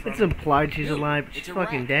right in front It's of it. implied she's Dude, alive. But it's she's a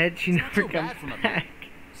fucking wreck. dead. She It's not never so comes bad from up back. here.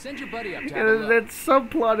 Send your buddy up to have a look. That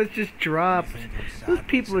subplot is just dropped. Everything goes Those sideways.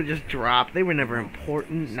 people are just dropped. They were never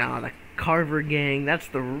important. Nah, the Carver gang. That's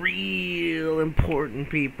the real important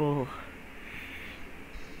people.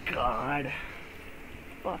 God.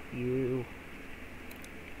 Fuck you.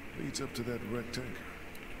 Leads up to that wrecked tanker.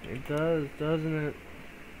 It does, doesn't it?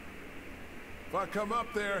 If I come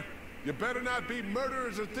up there, you better not be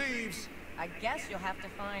murderers or thieves. I guess you'll have to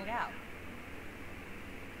find out.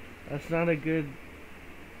 That's not a good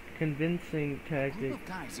convincing A group tactic. of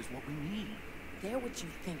guys is what we need. They're what you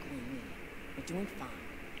think we need. We're doing fine.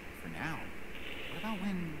 For now. What about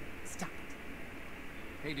when... Stop it.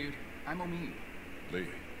 Hey, dude, I'm Omid. Lee,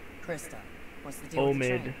 Krista, what's the deal with the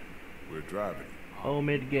Omid. train? we're driving.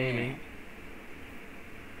 Omid Gaming.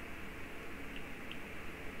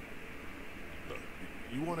 Look,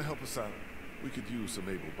 you want to help us out? We could use some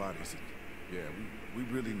able bodies. Yeah, we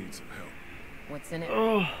really need some help. What's in it?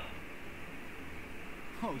 Oh,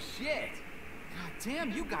 Oh, shit. God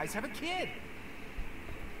damn, you guys have a kid.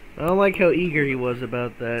 I don't like how eager he was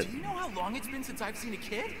about that. Do you know how long it's been since I've seen a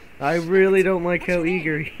kid? I really don't like how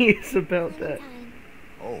eager he is about that. Clementine.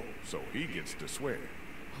 Oh, so he gets to swear.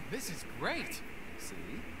 Oh, this is great. See?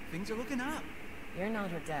 Things are looking up. You're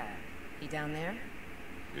not her dad. He down there?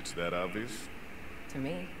 It's that obvious? To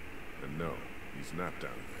me. And no, he's not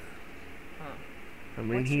down there. Huh. I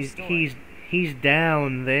mean, What's your story? he's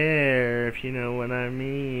down there, if you know what I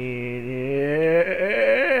mean. Yeah.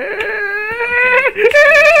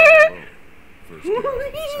 First day I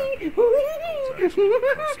was happy. I was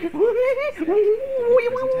actually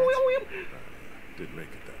didn't make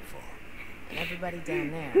it that far. Everybody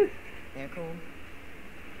down there. They're cool?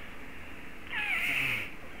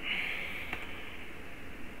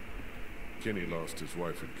 Kenny lost his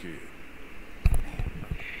wife and kid.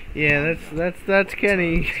 Yeah, that's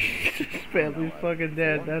Kenny. His family's fucking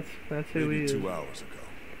dead. That's who he Maybe is. 2 hours ago.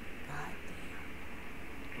 God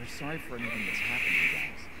We're sorry for anything that's happened to you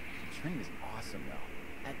guys. The train is awesome, though.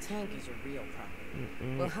 damn. That tank is your real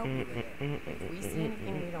property. We'll help you with it. If we see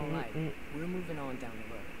anything we don't like, we're moving on down the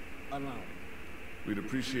road. Alone. We'd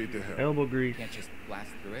appreciate the help. Elbow grease. Can't just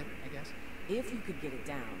blast through it, I guess. If you could get it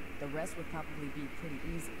down, the rest would probably be pretty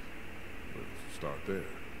easy. Let's start there.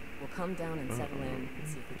 We'll come down and settle in and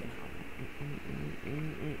see if we can help.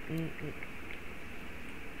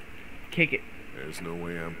 Kick it. There's no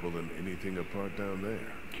way I'm pulling anything apart down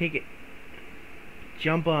there. Kick it.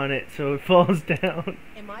 Jump on it so it falls down.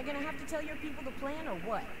 Am I gonna have to tell your people the plan or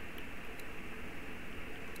what?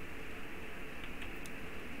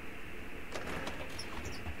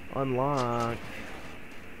 Unlocked.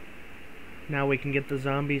 Now we can get the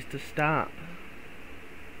zombies to stop.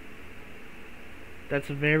 That's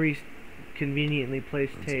a very conveniently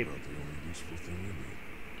placed That's tape. about the only useful thing we need.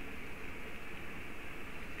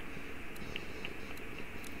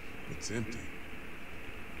 It's empty.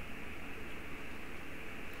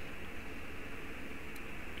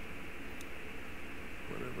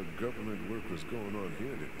 Whatever government work was going on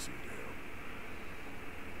here didn't seem to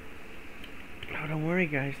help. Oh, don't worry,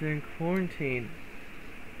 guys. They're in quarantine.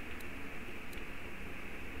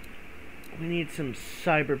 We need some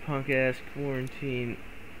cyberpunk-ass quarantine.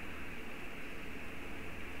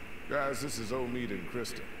 Guys, this is Omid and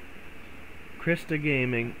Krista. Krista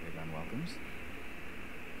Gaming. Big on welcomes.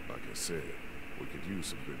 Like I said, we could use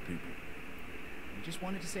some good people. We just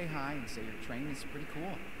wanted to say hi and say your train is pretty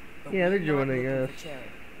cool. But Yeah, they're we're not joining looking us. for charity.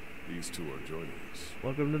 These two are joining us.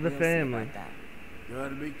 Welcome to the We'll see family. about that.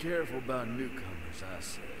 Gotta be careful about newcomers, I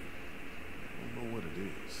say. I don't know what it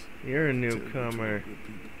is. You're a Tell you two are newcomer. good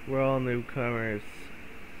people. We're all newcomers.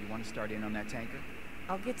 You want to start in on that tanker?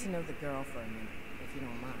 I'll get to know the girl for a minute, if you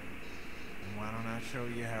don't mind. And why don't I show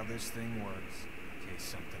you how this thing works, in case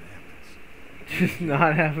something happens? Just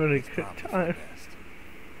not having a It's good probably for time. the best.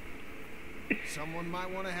 Someone might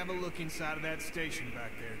want to have a look inside of that station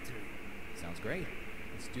back there, too. Sounds great.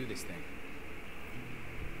 Let's do this thing.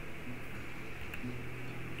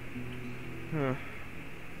 Huh.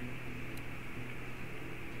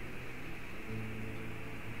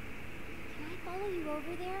 Can I follow you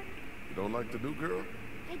over there? You don't like the new girl?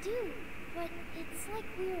 I do, but it's like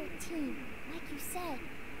we're a team, like you said.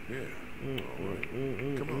 Yeah. All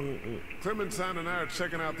right. Come on. Clementine and I are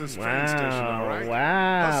checking out this train station, all Wow, right?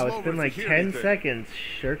 wow. Hustle It's over been if like you hear 10 anything. seconds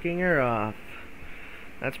shirking her off.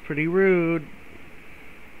 That's pretty rude.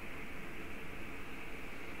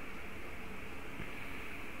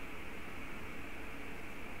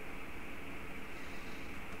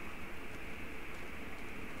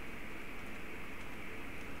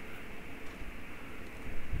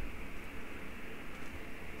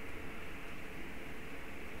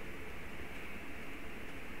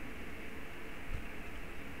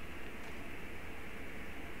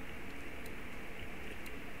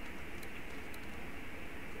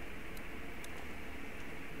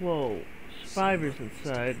 Whoa, spiders Somebody must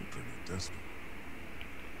have inside. been pretty desperate.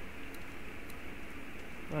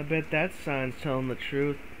 I bet that sign's telling the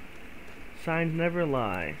truth. Signs never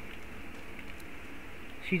lie.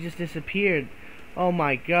 She just disappeared. Oh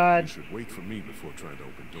my You god. should wait for me before trying to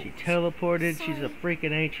open doors. She teleported. She's a Sorry. freak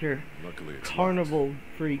of nature. Luckily, it's Carnival locked.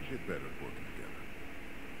 freak. Get better at working together.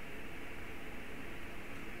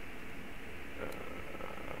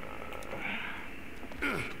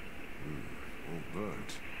 Won't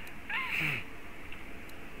budge.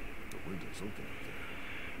 The window's open up there.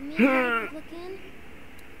 Maybe I could look in?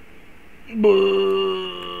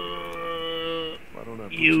 Why don't I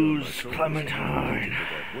put Use you on my shoulders and Clementine. look into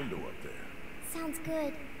that window up there? Sounds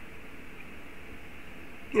good.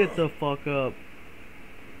 Get the fuck up.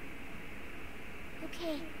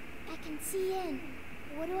 Okay, I can see in.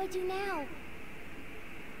 What do I do now?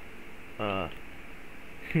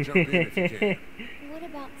 Jump in if you can. What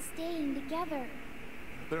about staying together?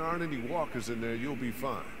 If there aren't any walkers in there, you'll be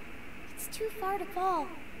fine. It's too far to fall.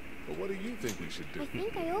 But what do you think we should do? I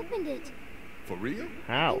think I opened it. For real?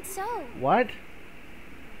 I How? think so. What?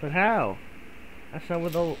 But how? That's not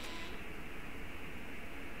what the... Well,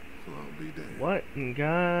 I'll be damned. What in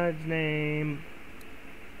God's name?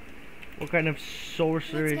 What kind of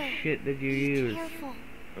sorcerous Let's go. shit did you Be use? careful.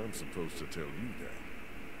 I'm supposed to tell you that.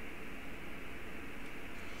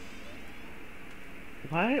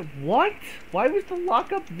 Why? What? Why was the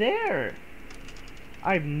lock up there?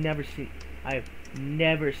 I've never seen that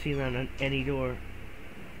on any door.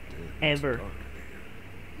 Damn, it's Ever. dark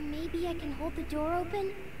in here. Maybe I can hold the door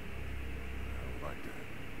open? I don't like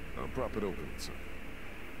that. I'll prop it open, son.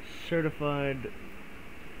 Certified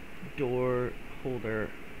door holder.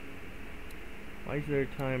 Why is there a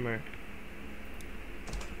timer?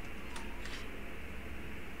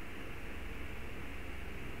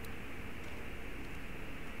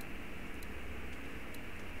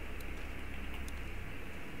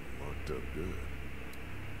 Locked up good.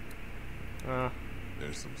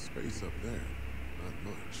 There's some space up there. Not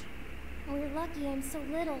much. We're lucky I'm so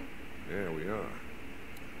little. Yeah, we are.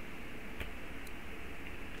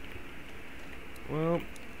 Well,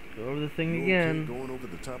 go over the thing You again. okay going over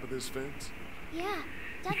the top of this fence? Yeah,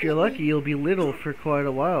 definitely. If you're lucky, you'll be little for quite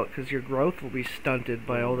a while, because your growth will be stunted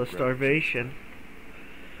by all the starvation.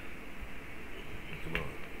 Come on,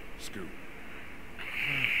 scoot.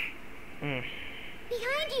 Behind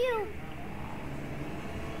you!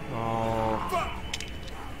 Oh. Fuck!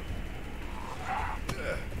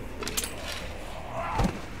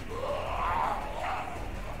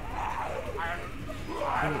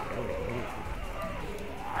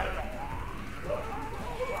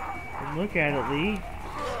 Look at it, Lee.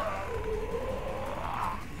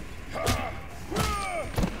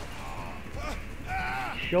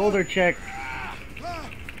 Shoulder check.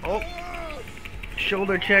 Oh.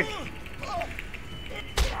 Shoulder check.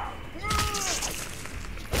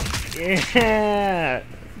 Yeah.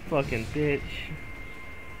 Fucking bitch.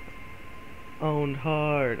 Owned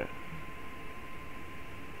hard.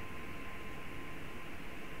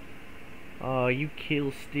 Oh, you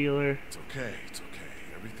kill stealer. It's okay, it's okay.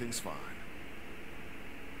 Everything's fine.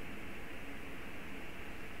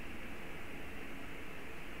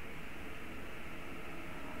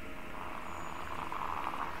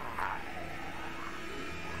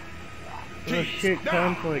 Oh shit,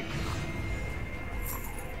 conflict.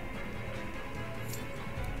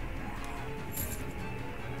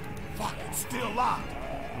 Fuck, it's still locked.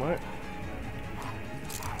 What?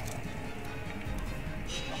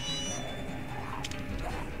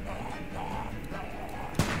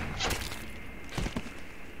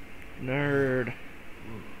 Nerd. God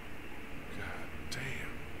damn.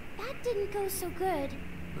 That didn't go so good.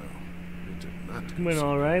 No, it did not. Went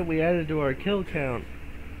alright, we added to our kill count.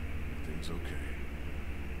 Everything's okay.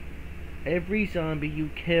 Every zombie you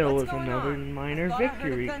kill What's is going another on? minor I thought I heard a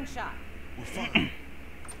victory. gunshot. We're fine.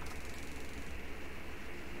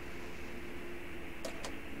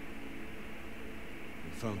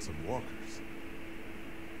 We found some walkers.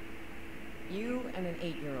 You and an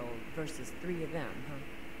 8-year-old versus 3 of them, huh?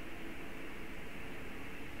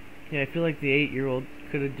 Yeah, I feel like the 8-year-old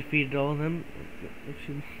could have defeated all of them if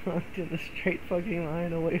she walked in a straight fucking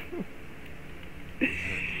line away from.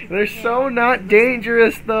 They're so not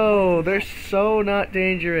dangerous, though. They're so not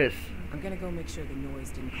dangerous. I'm gonna go make sure the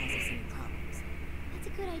noise didn't cause us any problems. That's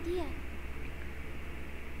a good idea.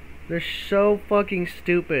 They're so fucking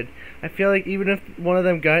stupid. I feel like even if one of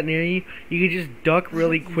them got near you, you could just duck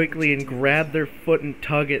really quickly and grab their foot and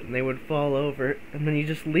tug it, and they would fall over, and then you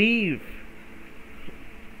just leave.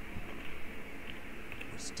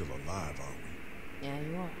 We're still alive, aren't we? Yeah,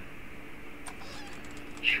 you are.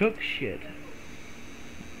 Chook shit.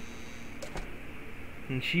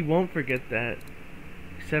 And she won't forget that.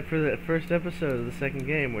 Except for the first episode of the second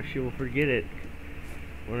game, where she will forget it.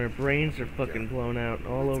 When her brains are fucking blown out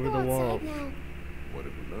all Let's over go the wall. outside now. What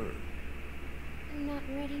did we learn? I'm not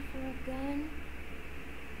ready for a gun.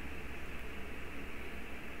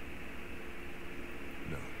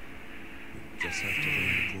 No. We just have to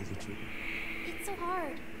learn to pull the trigger. It's so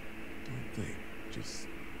hard. Don't think. Just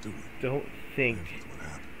do it. Don't think. Live with what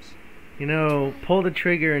happens. You know, pull the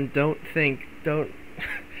trigger and don't think. Don't.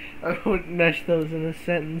 I wouldn't mesh those in a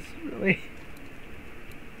sentence, really.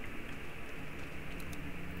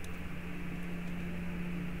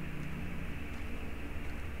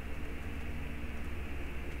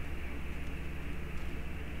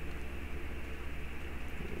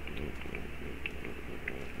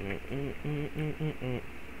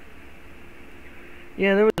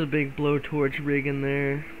 Yeah, there was a big blowtorch rig in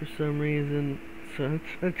there for some reason, so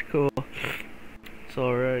that's cool. It's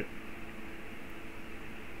alright.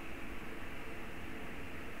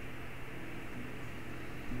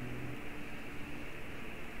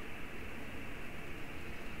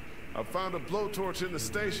 I found a blowtorch in the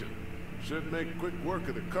station. Should make quick work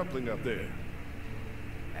of the coupling up there.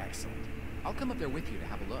 Excellent. I'll come up there with you to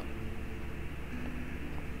have a look.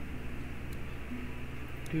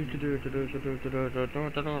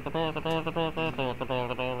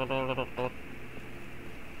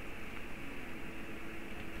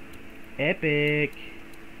 Epic.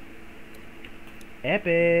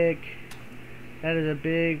 Epic. That is a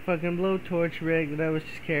big fucking blowtorch rig that I was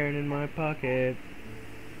just carrying in my pocket.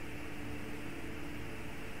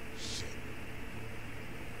 Shit.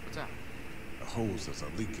 What's up? A hoses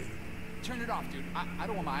are leaking. Turn it off, dude. I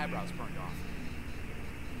don't want my eyebrows burned off.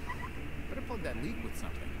 Better plug that leak with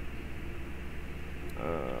something.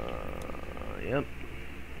 Yep.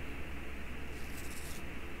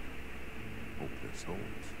 Hope this holds.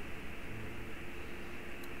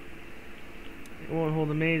 It won't hold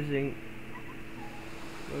amazing,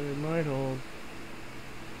 but it might hold.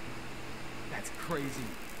 That's crazy.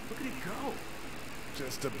 Look at it go.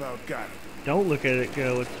 Just about got it. Don't look at it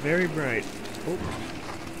go. It's very bright. Oh.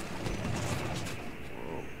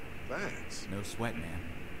 Whoa, thanks. No sweat, man.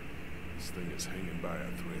 This thing is hanging by a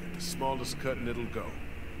thread. The smallest cut and it'll go.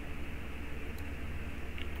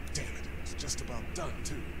 Damn it, it's just about done,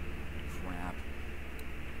 too. Crap.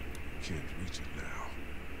 Can't reach it now.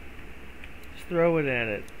 Just throw it at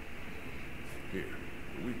it. Here,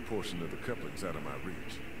 the weak portion of the coupling's out of my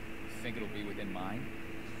reach. Think it'll be within mine?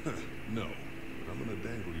 No, but I'm gonna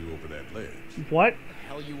dangle you over that ledge. What? The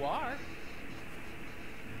hell you are?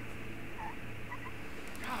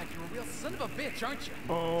 God, you're a real son of a bitch, aren't you?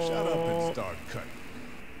 Oh. Shut up and start cutting.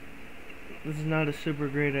 This is not a super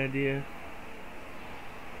great idea.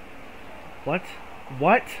 What?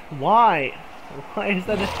 What? Why? Why is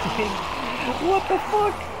that a thing? What the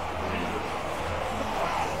fuck?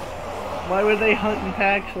 Why would they hunt in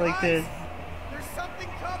packs like this? There's something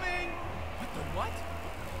coming! The what?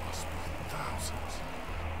 Must be thousands.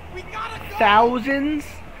 We gotta go! Thousands?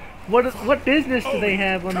 What business do they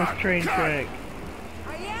have on this train track?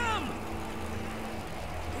 I am!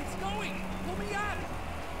 It's going! Pull me up!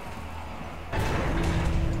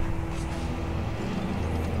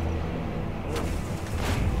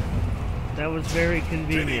 That was very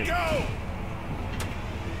convenient. Go!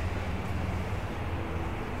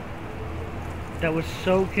 That was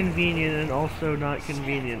so convenient and also not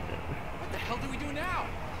convenient. What the hell do we do now?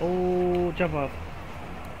 Oh, jump off.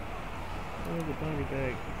 Oh, the body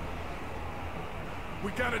bag.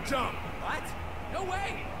 We gotta jump. What? No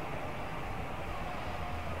way!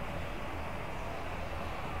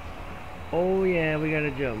 Oh yeah, we gotta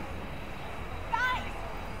jump.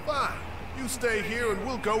 Fine. You stay here and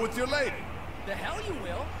we'll go with your lady. The hell you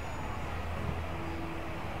will?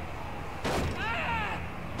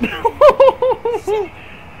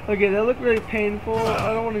 Okay, that looked really painful.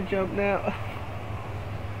 I don't want to jump now.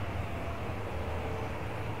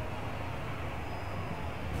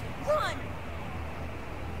 Run!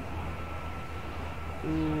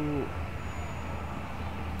 Ooh.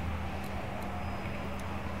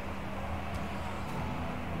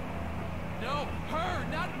 No, her,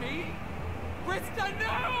 not me! Krista,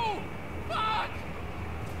 no! Fuck!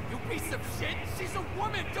 You piece of shit! She's a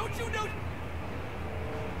woman, don't you know?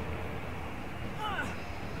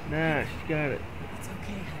 Nah, she's got it. It's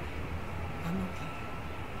okay, honey. I'm okay.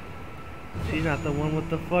 She's not the one with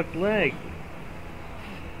the fucked leg.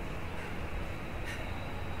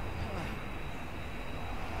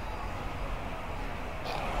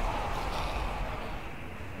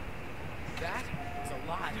 That is a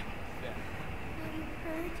lot. There. Are you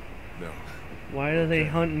hurt? No. Why are they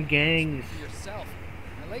hunting gangs? For yourself.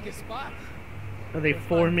 My leg is spot. Are they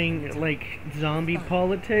forming, like, zombie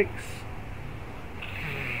politics?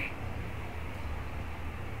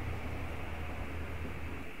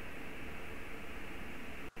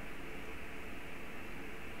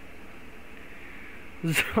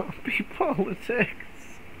 Zombie politics.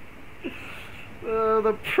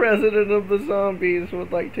 The president of the zombies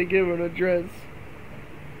would like to give an address.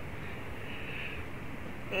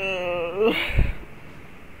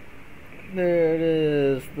 There it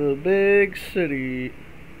is, the big city.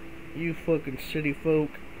 You fucking city folk.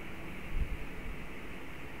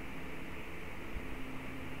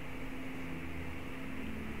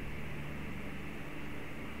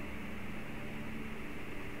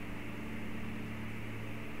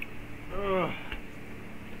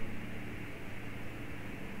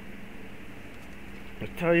 I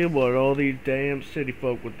tell you what, all these damn city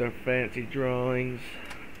folk with their fancy drawings.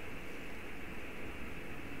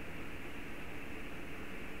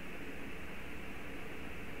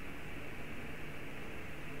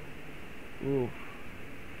 Ooh.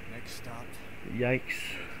 Next stop.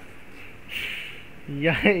 Yikes.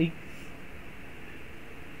 Yikes.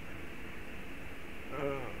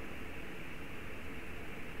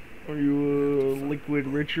 Are you Liquid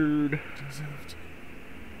Richard? Deserved.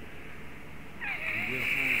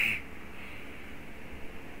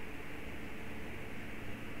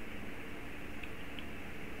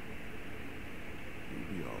 You'll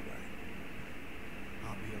be all right.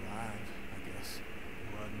 I'll be alive, I guess.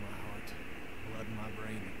 Blood in my heart. Blood in my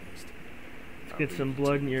brain, at least. Let's get some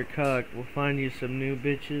blood in your cock. We'll find you some new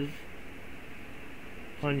bitches.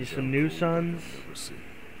 Find you some new sons. Never see.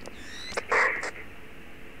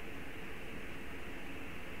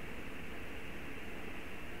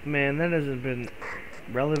 Man, that hasn't been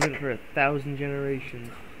relevant for 1,000 generations.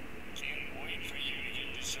 Been waiting for you to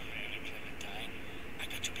get this abandoned, Clementine. I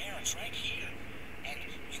got your parents right here, and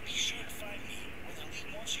you be sure to find me whether Lee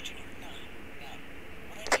wants you to or not. Now,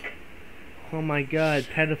 what I mean? Oh my god,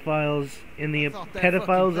 pedophiles in the I thought that pedophile fucking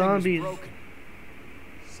thing was zombies. broken.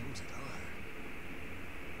 So did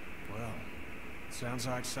I. Well, sounds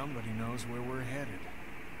like somebody knows where we're headed.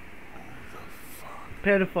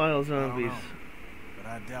 Pedophile I don't zombies. know, but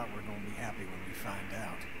I doubt we're gonna be happy when we find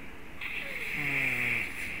out.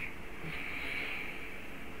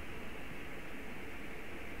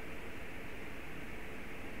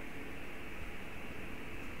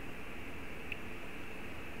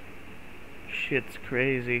 Shit's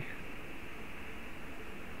crazy.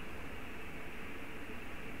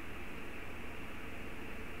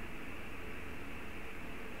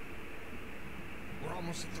 We're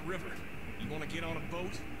almost at the river. You wanna get on a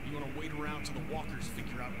boat? You wanna wait around till the walkers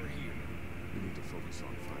figure out we're here? We need to focus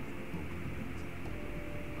on finding a boat.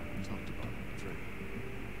 Like we talked about on the train.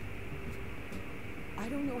 I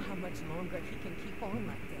don't know how much longer he can keep on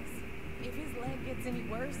like this. If his leg gets any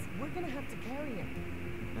worse, we're gonna have to carry him.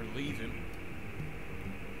 Or leave him.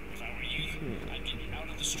 If I were you, I'd get out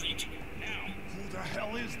of the street now. Who the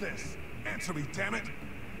hell is this? Answer me, damn it!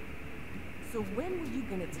 So when were you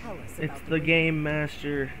gonna tell us It's about the game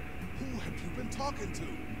master. Who have you been talking to?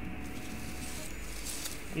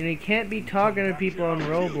 You know, you can't be talking to people on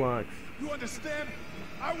Roblox. You understand?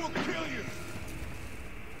 I will kill you!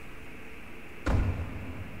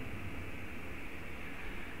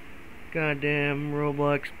 Goddamn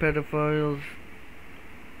Roblox pedophiles.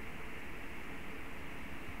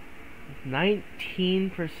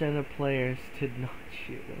 19% of players did not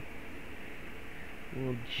shoot him.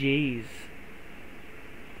 Well, jeez.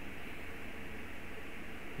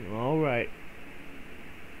 Alright.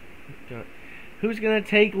 Who's gonna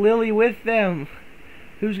take Lily with them?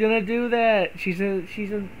 Who's gonna do that? She's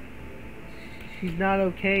not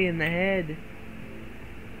okay in the head.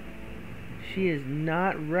 She is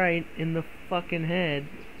not right in the fucking head.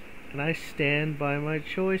 And I stand by my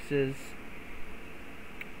choices.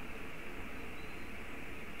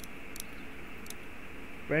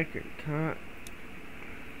 Record time.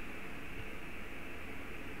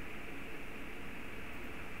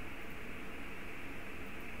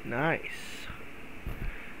 Nice.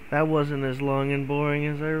 That wasn't as long and boring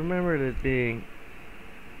as I remembered it being.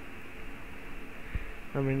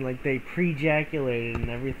 I mean, like, they pre-ejaculated and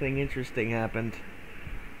everything interesting happened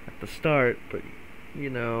at the start, but, you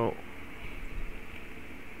know,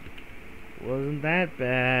 wasn't that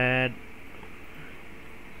bad.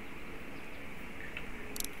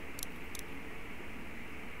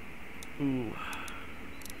 Ooh.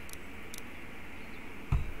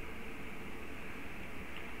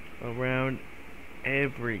 Around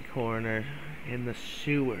every corner in the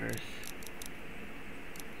sewers.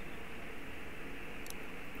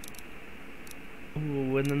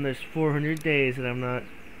 Ooh, and then there's 400 days that I'm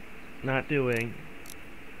not doing.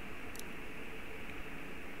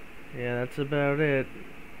 Yeah, that's about it.